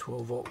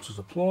 12 volts is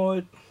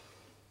applied.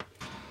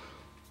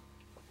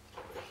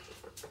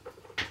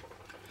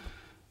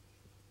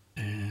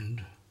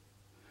 And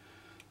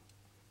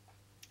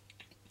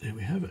there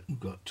we have it. We've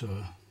got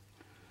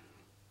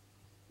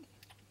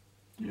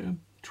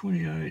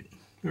 28,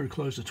 very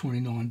close to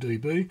 29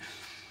 dB,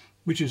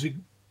 which is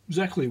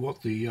exactly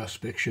what the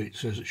spec sheet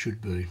says it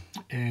should be,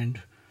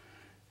 and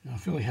I'm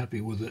fairly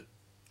happy with it,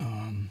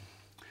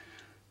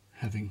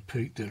 having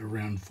peaked at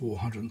around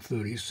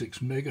 436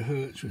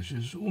 megahertz, which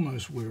is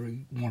almost where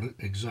we want it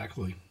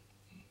exactly.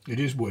 It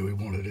is where we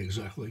want it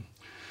exactly.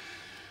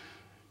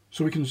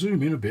 So we can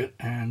zoom in a bit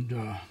and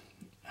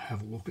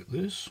have a look at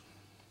this.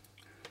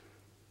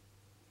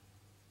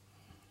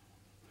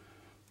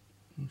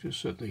 We'll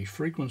just set the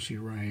frequency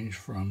range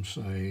from,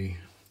 say,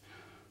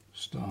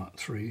 start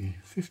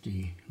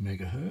 350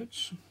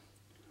 megahertz,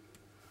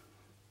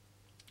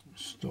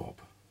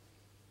 stop,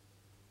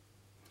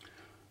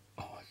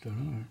 I don't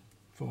know,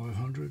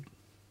 500.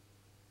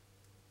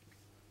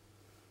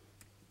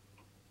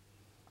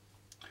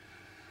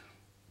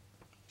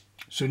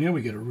 So now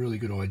we get a really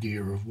good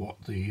idea of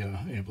what the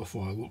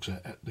amplifier looks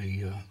at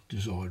the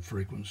desired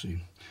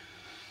frequency.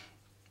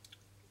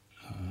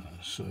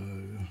 So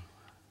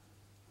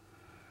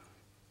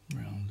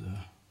around the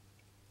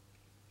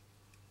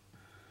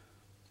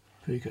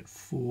peak at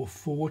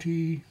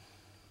 440.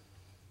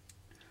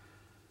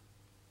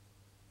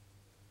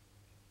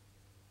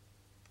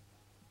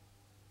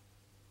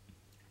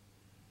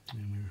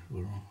 And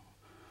we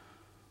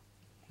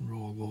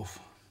roll off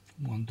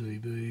 1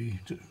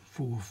 dB to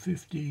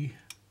 450.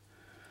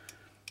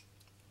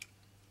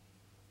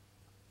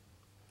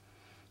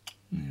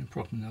 And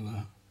probably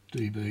another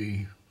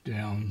dB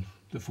down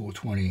to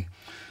 420.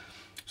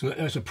 So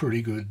that's a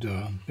pretty good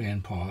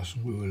band pass.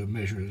 We would have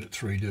measured it at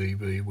 3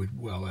 dB, we're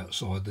well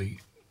outside the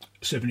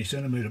 70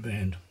 centimetre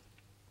band.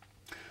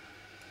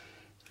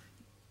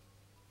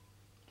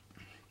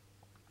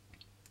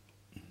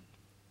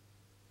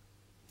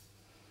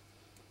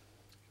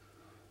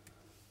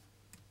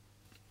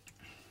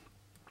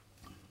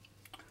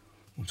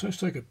 Well, so let's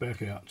take it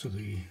back out to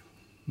the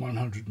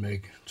 100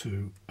 meg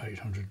to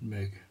 800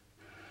 meg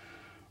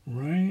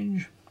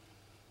range.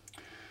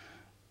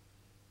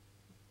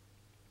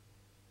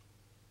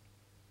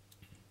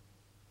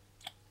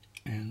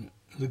 And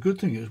the good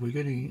thing is we're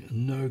getting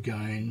no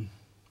gain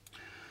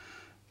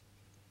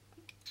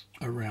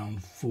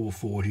around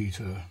 440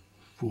 to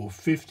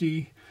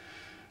 450.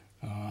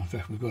 In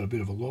fact, we've got a bit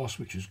of a loss,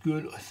 which is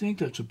good. I think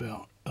that's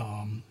about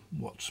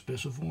what's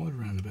specified,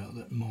 around about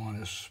that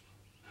minus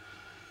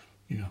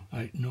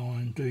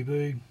 8-9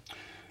 dB.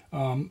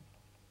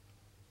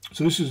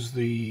 So this is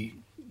the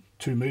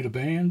 2 meter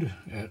band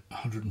at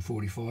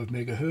 145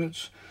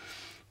 megahertz.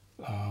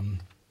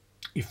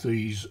 If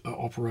these are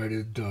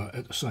operated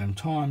at the same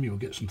time, you'll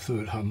get some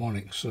third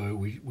harmonics, so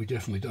we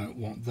definitely don't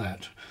want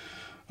that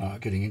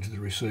getting into the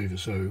receiver.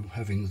 So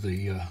having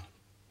the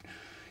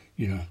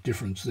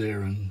difference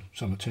there and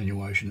some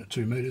attenuation at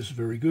 2 meters is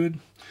very good.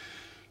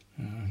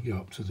 Go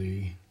up to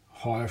the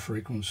higher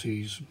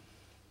frequencies,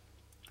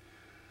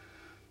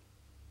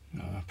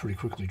 pretty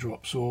quickly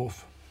drops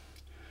off.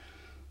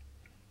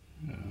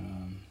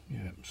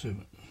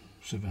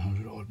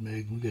 700 odd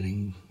meg. We're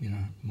getting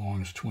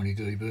minus 20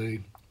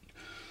 dB.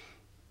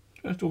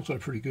 That's also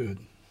pretty good.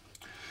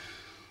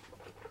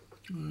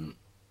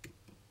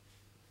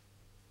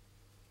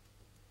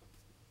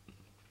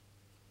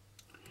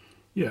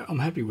 Yeah, I'm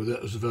happy with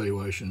that as a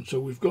valuation. So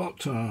we've got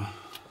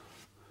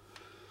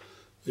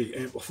the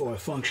amplifier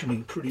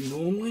functioning pretty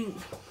normally.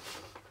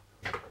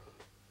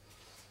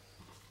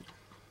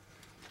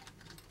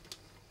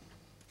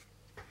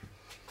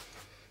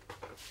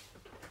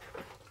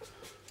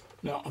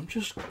 Now I'm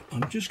just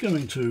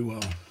going to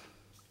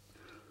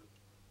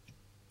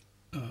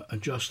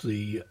adjust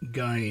the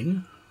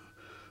gain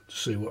to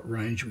see what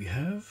range we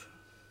have.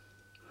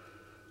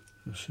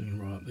 We're sitting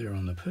right there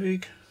on the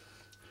peak.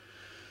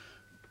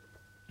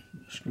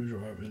 The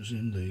screwdriver is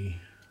in the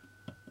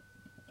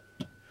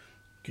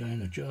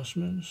gain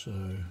adjustment, so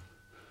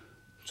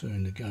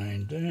turn the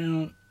gain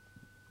down.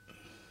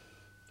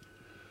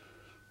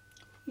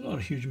 Not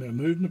a huge amount of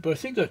movement, but I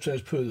think that's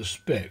as per the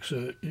spec.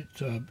 So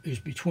it is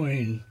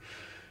between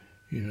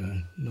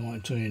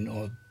 19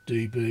 odd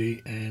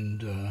dB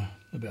and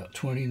about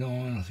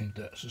 29. I think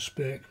that's the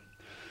spec.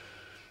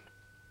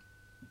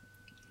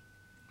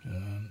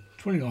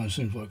 29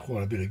 seems like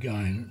quite a bit of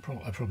gain.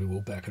 I probably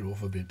will back it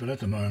off a bit, but at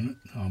the moment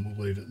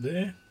we'll leave it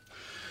there.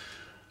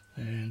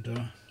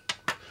 And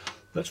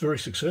that's very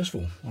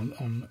successful.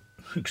 I'm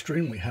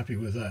extremely happy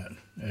with that,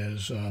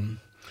 as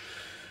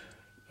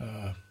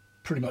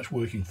pretty much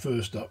working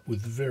first up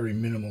with very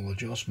minimal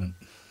adjustment.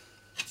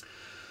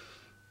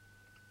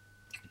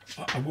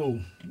 I will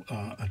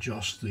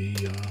adjust the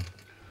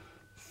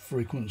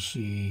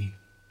frequency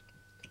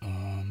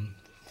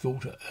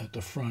filter at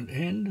the front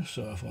end,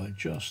 so if I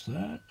adjust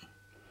that,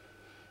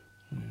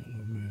 And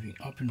we're moving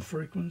up in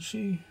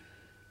frequency.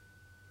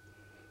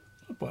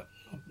 But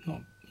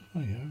not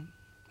there you go.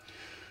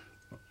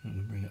 And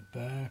we bring it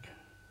back.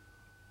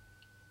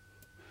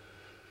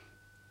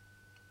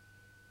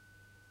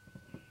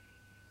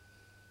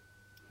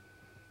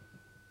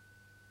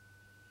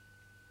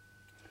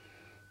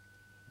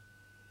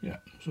 Yeah,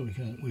 so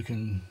we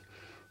can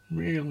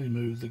really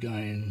move the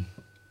gain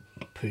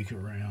peak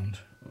around.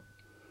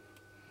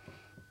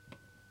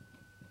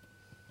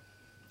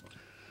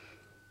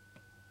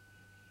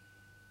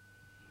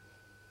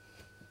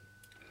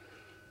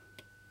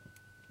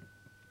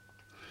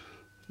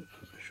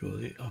 Sure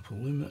the upper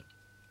limit.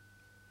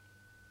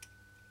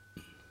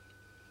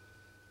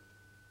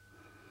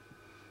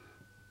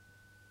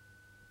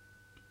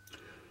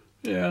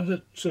 Yeah,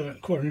 that's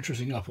quite an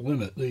interesting upper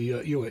limit. The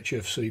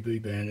UHF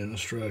CB band in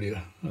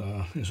Australia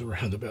is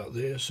around about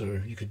there,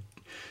 so you could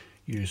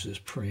use this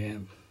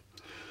preamp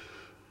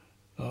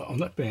on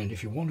that band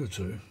if you wanted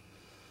to.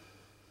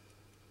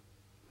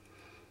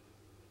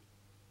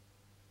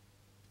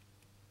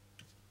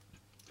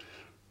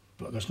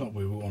 But that's not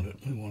where we want it.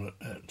 We want it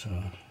at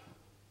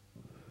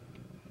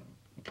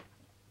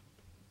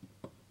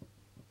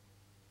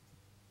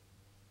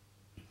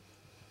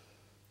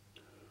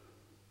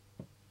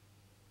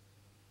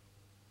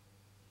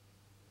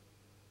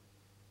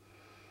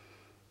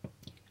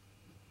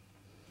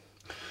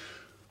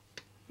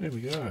there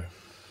we go.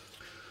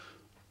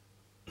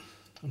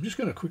 I'm just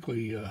going to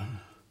quickly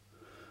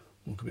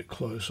look a bit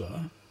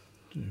closer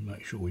to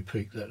make sure we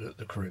peak that at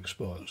the correct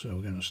spot. So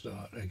we're going to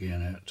start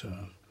again at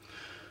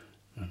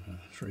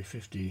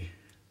 350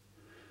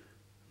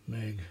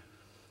 meg,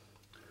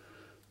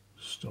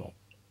 stop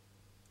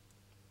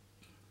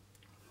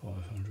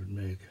 500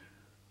 meg.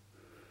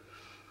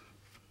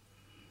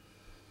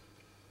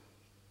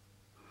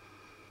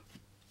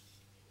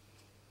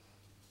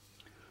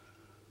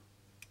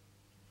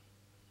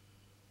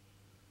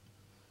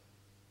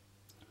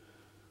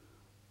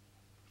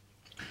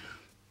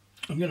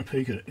 I'm going to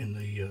peak it in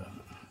the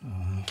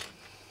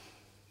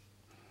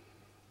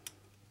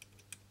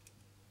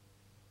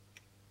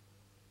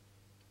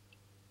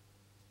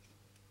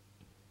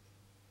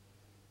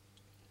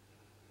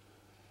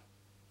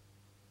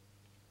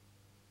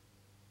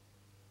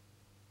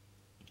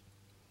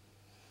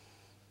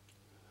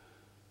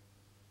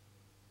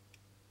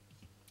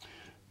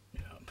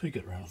peak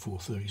it around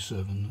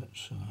 437.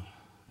 That's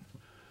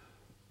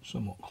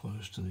somewhat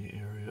close to the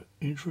area of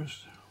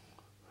interest.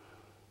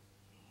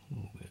 A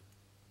little bit.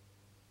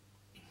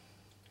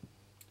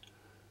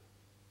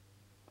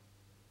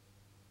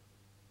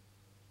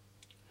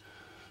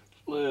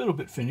 A little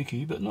bit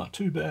finicky, but not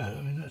too bad.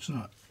 I mean, that's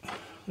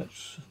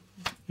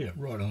yeah,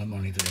 right on the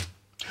money there.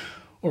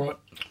 All right,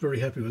 very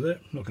happy with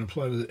that. Not going to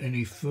play with it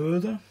any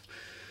further.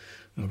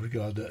 I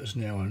regard that as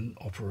now an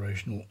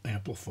operational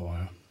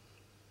amplifier.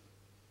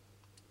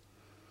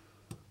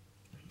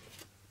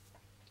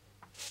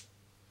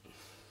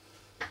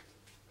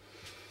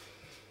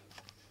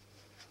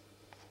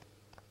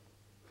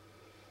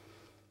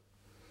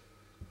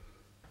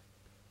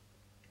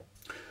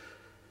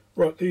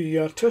 Right,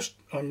 the test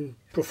I'm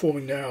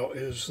performing now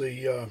is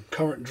the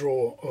current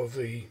draw of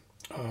the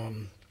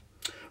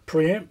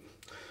preamp.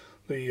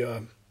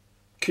 The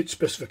kit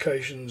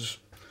specifications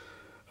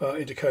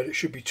indicate it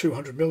should be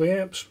 200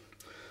 milliamps.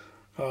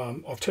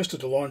 I've tested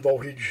the line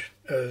voltage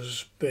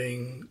as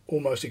being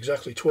almost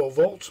exactly 12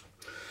 volts.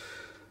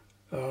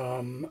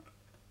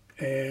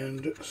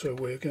 And so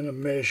we're going to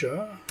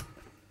measure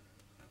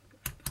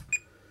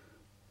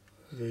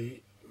the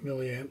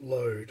milliamp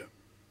load.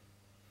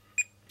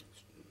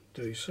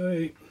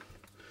 DC,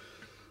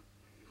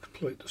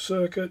 complete the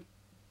circuit,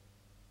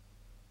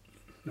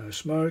 no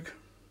smoke.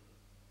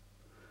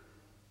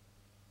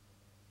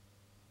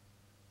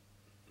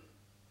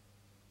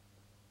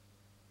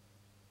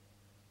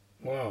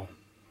 Wow,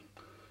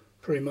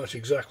 pretty much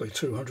exactly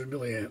 200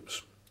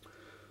 milliamps.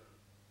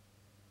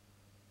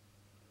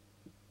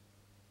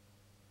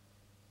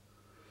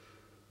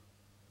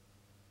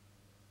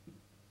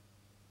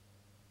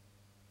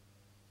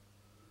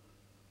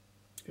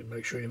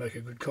 Make sure you make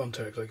a good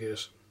contact, I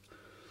guess.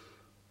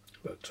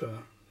 But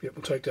yep,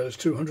 we'll take that as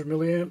 200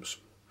 milliamps.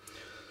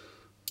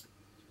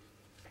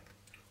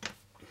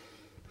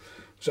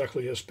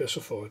 Exactly as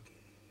specified.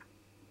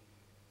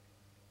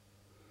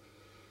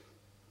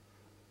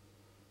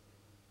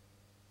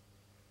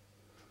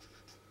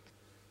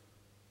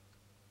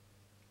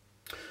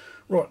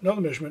 Right,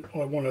 another measurement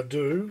I want to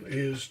do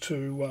is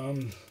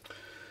to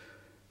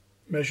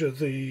measure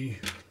the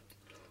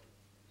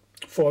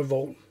 5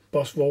 volt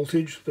bus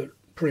voltage that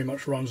pretty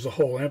much runs the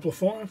whole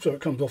amplifier. So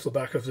it comes off the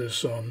back of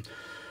this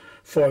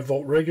 5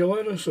 volt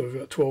regulator. So we've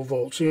got 12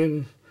 volts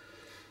in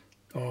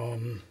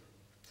and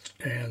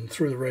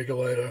through the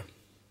regulator,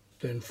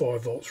 then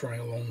 5 volts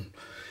running along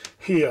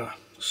here.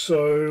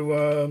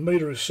 So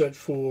meter is set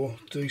for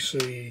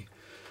DC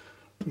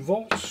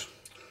volts.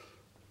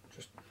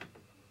 Just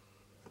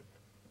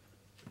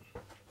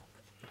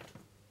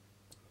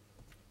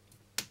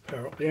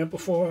power up the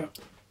amplifier.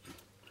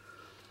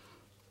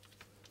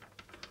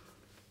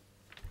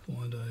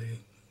 Find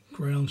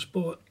ground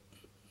spot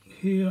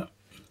here,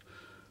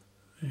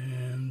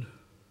 and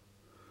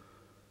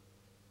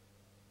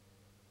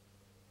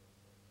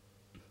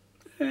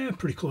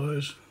pretty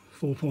close,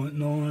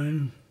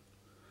 4.9.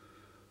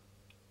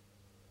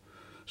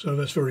 So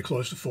that's very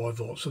close to 5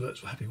 volts, so that's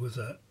happy with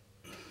that.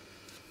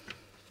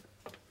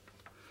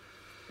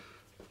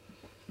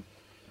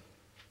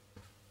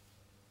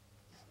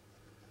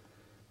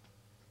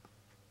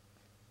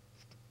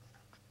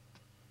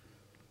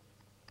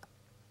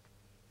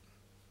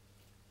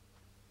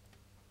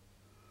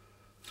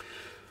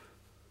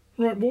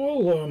 Right,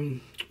 while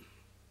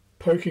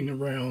poking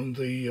around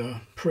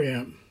the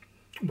preamp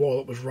while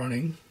it was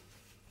running,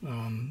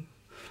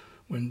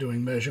 when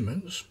doing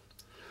measurements,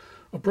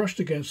 I brushed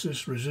against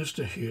this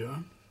resistor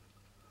here,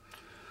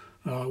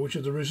 which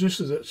is the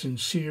resistor that's in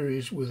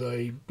series with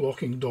a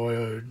blocking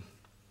diode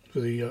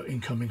for the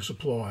incoming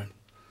supply.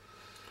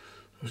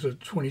 It's a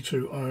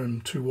 22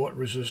 ohm 2 watt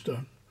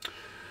resistor,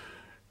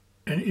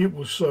 and it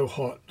was so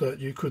hot that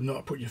you could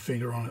not put your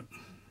finger on it.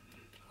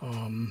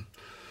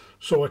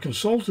 So I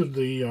consulted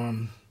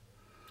the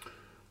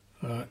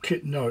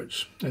kit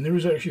notes, and there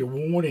is actually a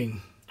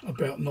warning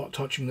about not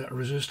touching that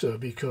resistor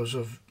because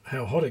of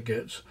how hot it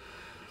gets.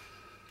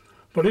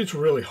 But it's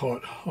really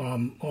hot.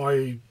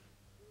 I'm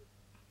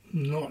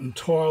not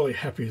entirely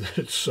happy that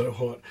it's so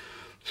hot.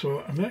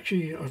 So I've got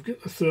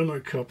the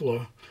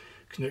thermocoupler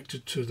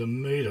connected to the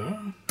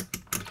meter,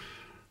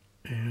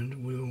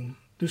 and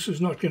this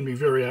is not going to be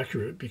very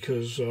accurate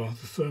because the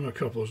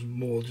thermocoupler is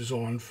more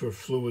designed for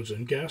fluids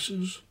and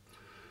gases,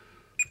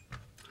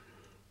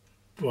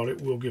 but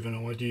it will give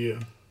an idea.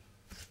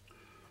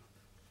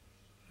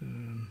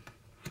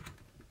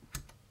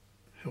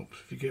 Helps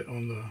if you get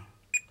on the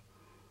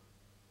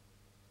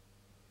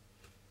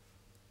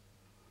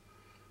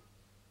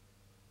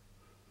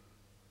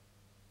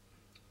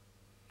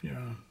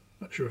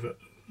not sure if it,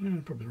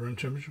 probably the room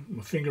temperature.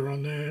 My finger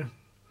on there.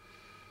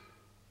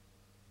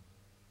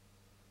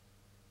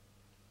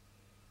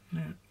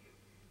 Yeah.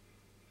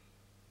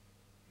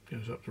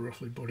 Goes up to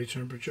roughly body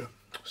temperature.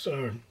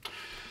 So,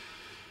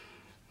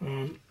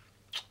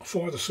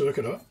 fire the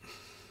circuit up.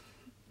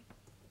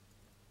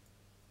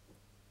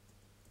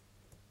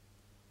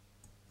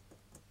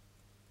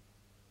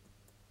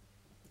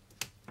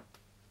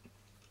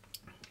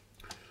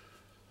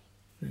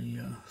 The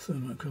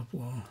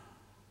thermocoupler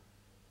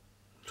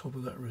top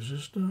of that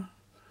resistor,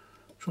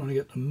 trying to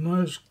get the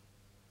most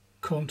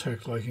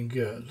contact I can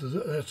get.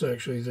 That's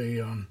actually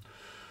the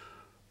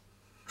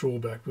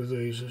drawback with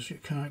these, is you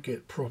can't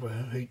get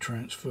proper heat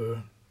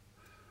transfer.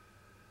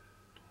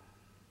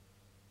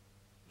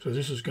 So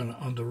this is going to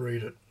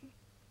underread it,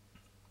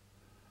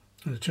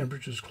 and the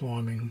temperature's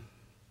climbing.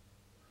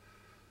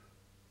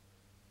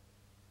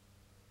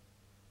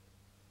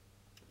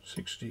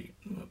 60.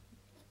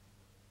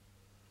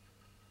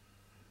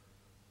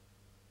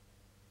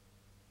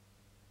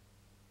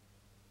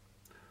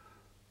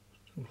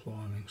 Still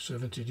climbing.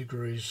 70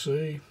 degrees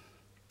C.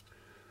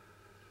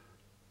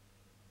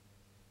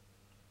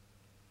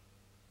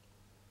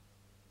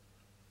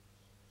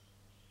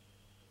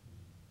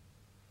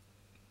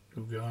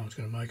 Still going. It's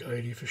going to make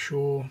 80 for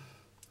sure.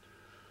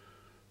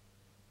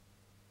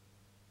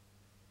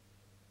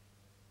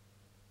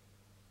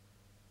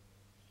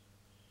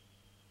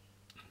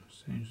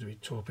 Seems to be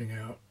topping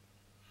out.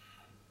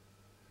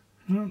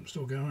 No,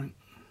 still going.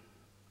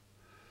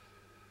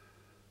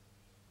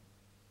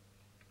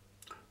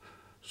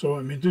 So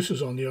I mean, this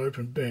is on the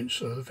open bench,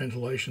 so the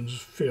ventilation's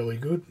fairly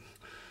good.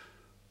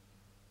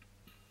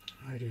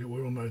 80,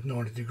 we're almost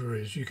 90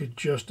 degrees. You could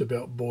just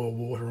about boil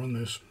water on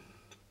this.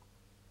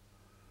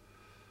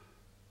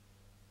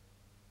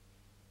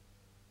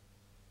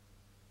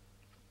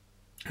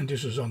 And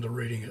this is under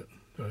reading it,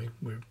 so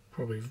we're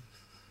probably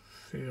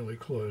fairly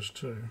close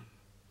to.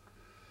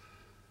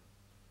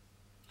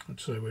 I'd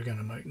say we're going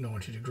to make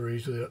 90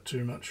 degrees without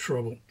too much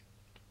trouble.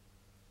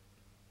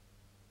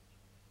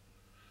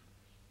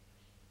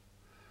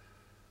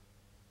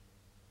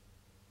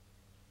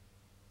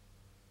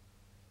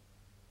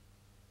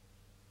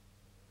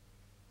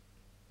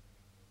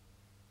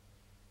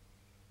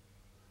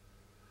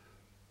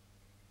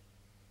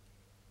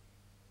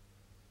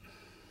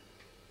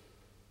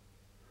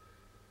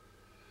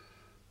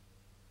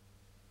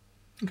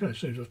 Okay,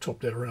 seems to have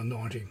topped out around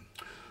 90.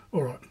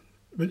 All right,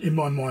 but in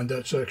my mind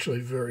that's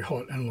actually very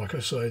hot, and like I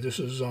say, this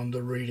is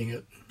under reading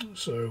it,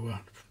 so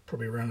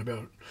probably around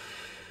about,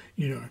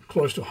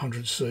 close to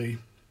 100 C.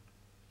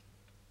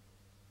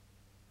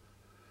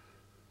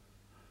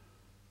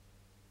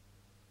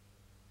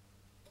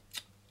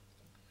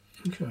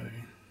 Okay,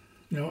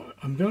 now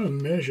I'm going to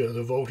measure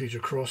the voltage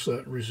across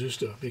that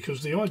resistor,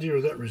 because the idea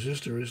of that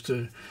resistor is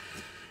to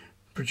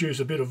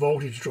produce a bit of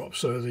voltage drop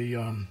so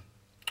the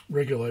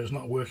regulator's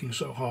not working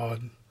so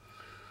hard.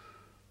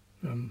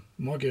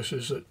 My guess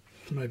is that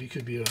maybe it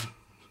could be a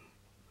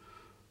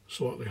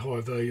slightly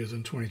higher value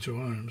than 22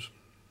 ohms.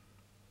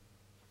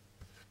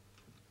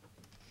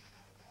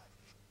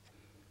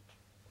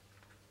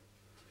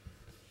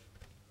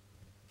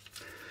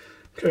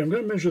 Okay, I'm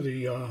going to measure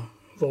the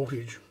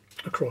voltage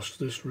across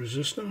this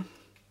resistor.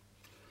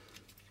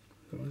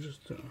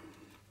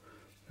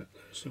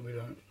 so we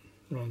don't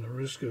run the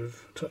risk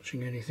of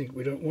touching anything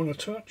we don't want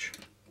to touch.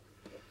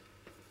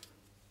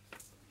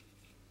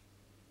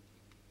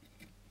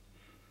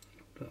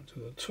 Down to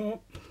the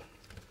top.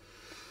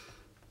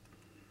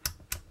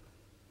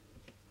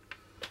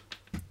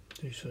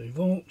 DC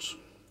volts.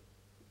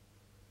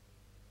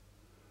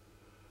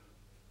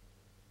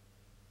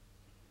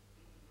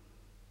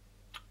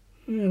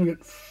 And we get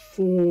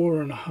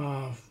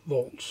 4.5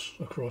 volts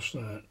across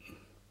that.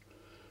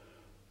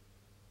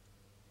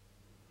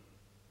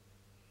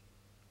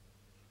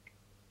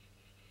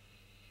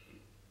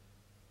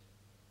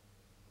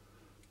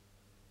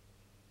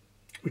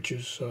 Which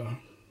is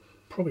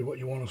probably what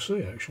you want to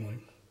see, actually.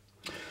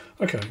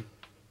 Okay.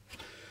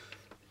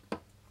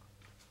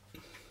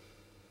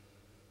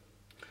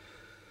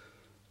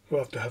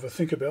 We'll have to have a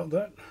think about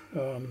that.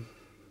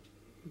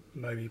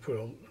 Maybe put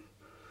a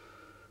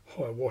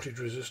high wattage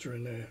resistor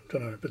in there.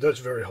 Don't know, but that's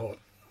very hot.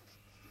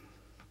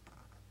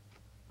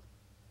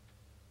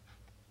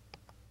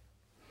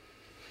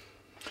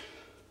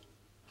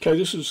 Okay,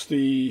 this is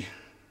the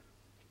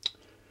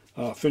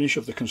finish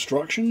of the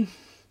construction.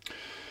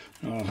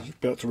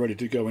 About ready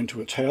to go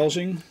into its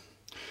housing.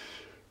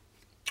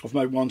 I've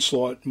made one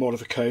slight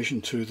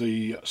modification to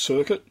the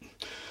circuit.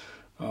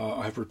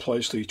 I have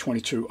replaced the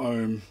 22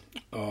 ohm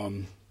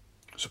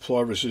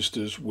supply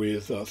resistors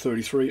with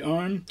 33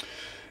 ohm,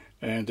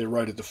 and they're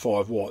rated to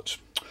 5 watts.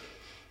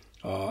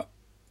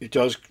 It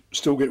does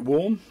still get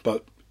warm,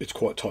 but it's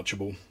quite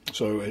touchable,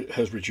 so it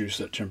has reduced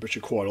that temperature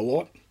quite a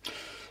lot.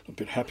 I'm a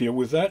bit happier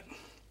with that.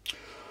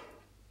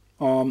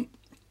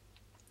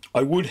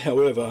 I would,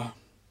 however,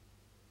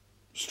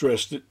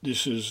 stress that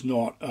this is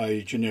not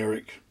a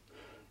generic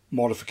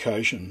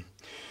modification.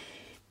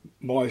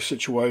 My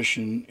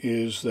situation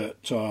is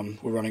that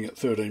we're running at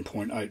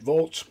 13.8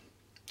 volts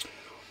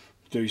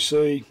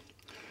DC.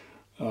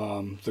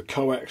 The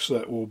coax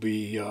that will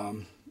be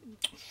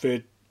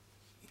fed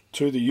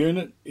to the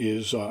unit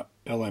is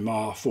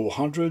LMR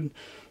 400.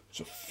 It's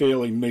a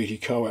fairly meaty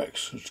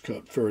coax. It's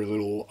got very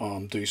little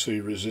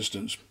DC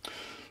resistance.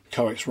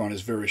 Coax run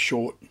is very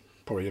short,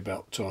 probably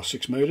about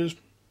 6 meters.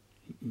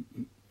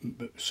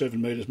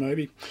 7 meters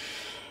maybe,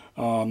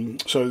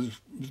 so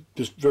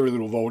there's very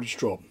little voltage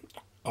drop.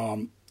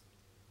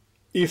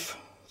 If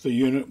the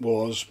unit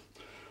was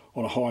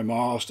on a high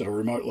mast at a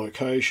remote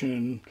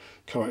location,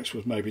 coax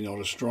was maybe not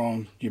as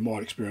strong, you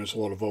might experience a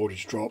lot of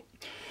voltage drop.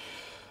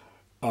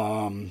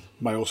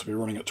 May also be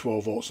running at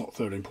 12 volts, not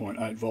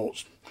 13.8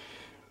 volts,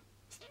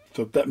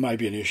 so that may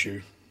be an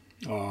issue.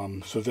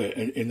 So that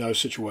in those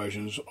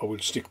situations I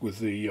would stick with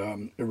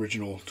the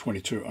original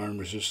 22 ohm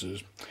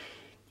resistors.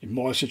 In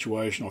my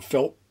situation, I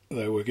felt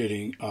they were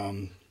getting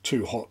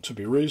too hot to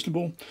be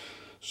reasonable,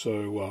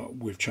 so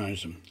we've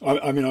changed them.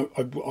 I mean,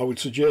 I would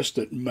suggest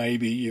that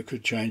maybe you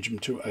could change them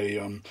to a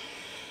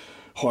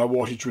high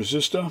wattage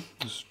resistor,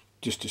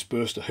 just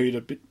disperse the heat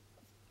a bit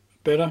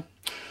better.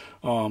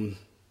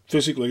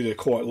 Physically, they're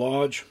quite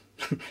large.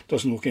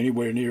 Doesn't look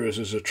anywhere near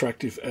as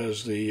attractive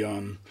as the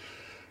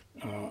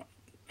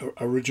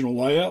original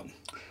layout,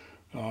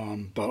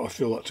 but I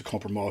feel that's a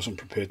compromise I'm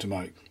prepared to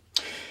make.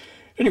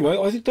 Anyway,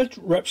 I think that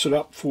wraps it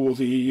up for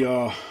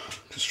the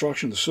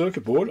construction of the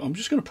circuit board. I'm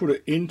just going to put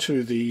it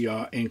into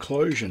the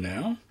enclosure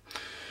now,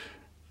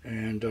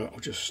 and I'll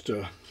just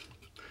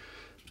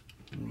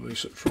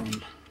release it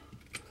from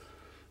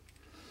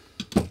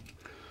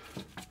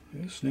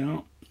this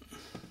now.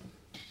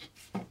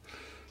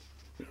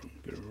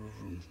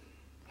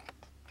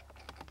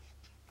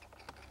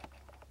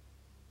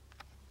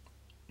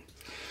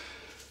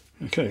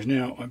 Okay,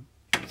 now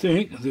I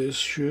think this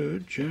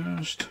should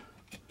just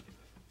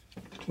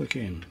click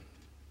in.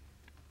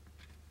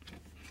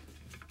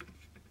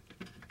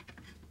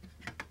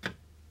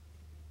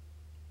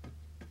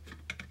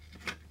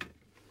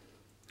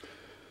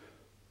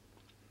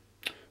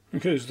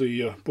 Okay, is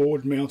the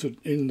board mounted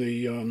in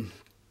the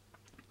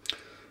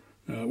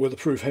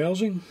weatherproof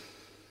housing.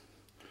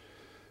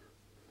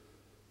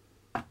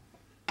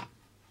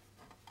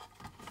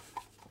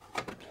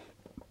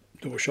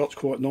 Door shuts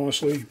quite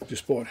nicely,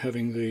 despite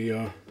having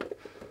the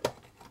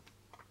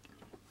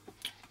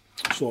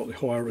slightly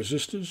higher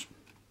resistors,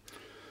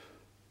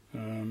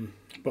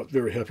 but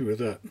very happy with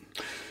that.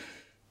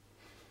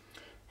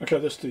 Okay,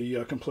 that's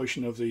the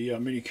completion of the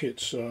mini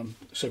kit's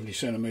 70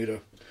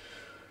 centimeter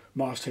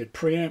masthead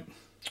preamp.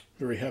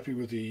 Very happy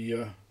with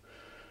the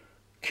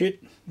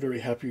kit,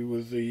 very happy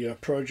with the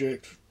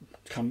project.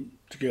 Come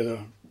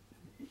together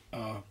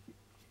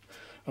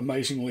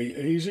amazingly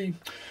easy,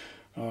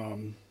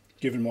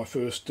 given my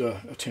first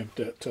attempt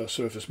at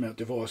surface mount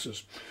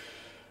devices.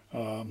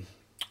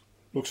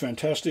 Looks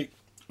fantastic.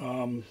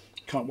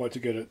 Can't wait to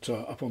get it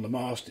up on the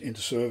mast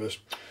into service.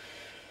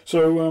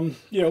 So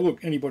yeah,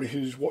 look, anybody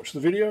who's watched the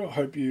video, I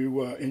hope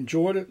you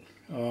enjoyed it.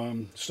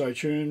 Stay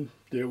tuned,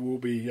 there will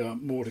be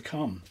more to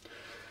come.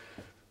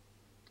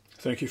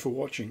 Thank you for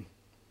watching.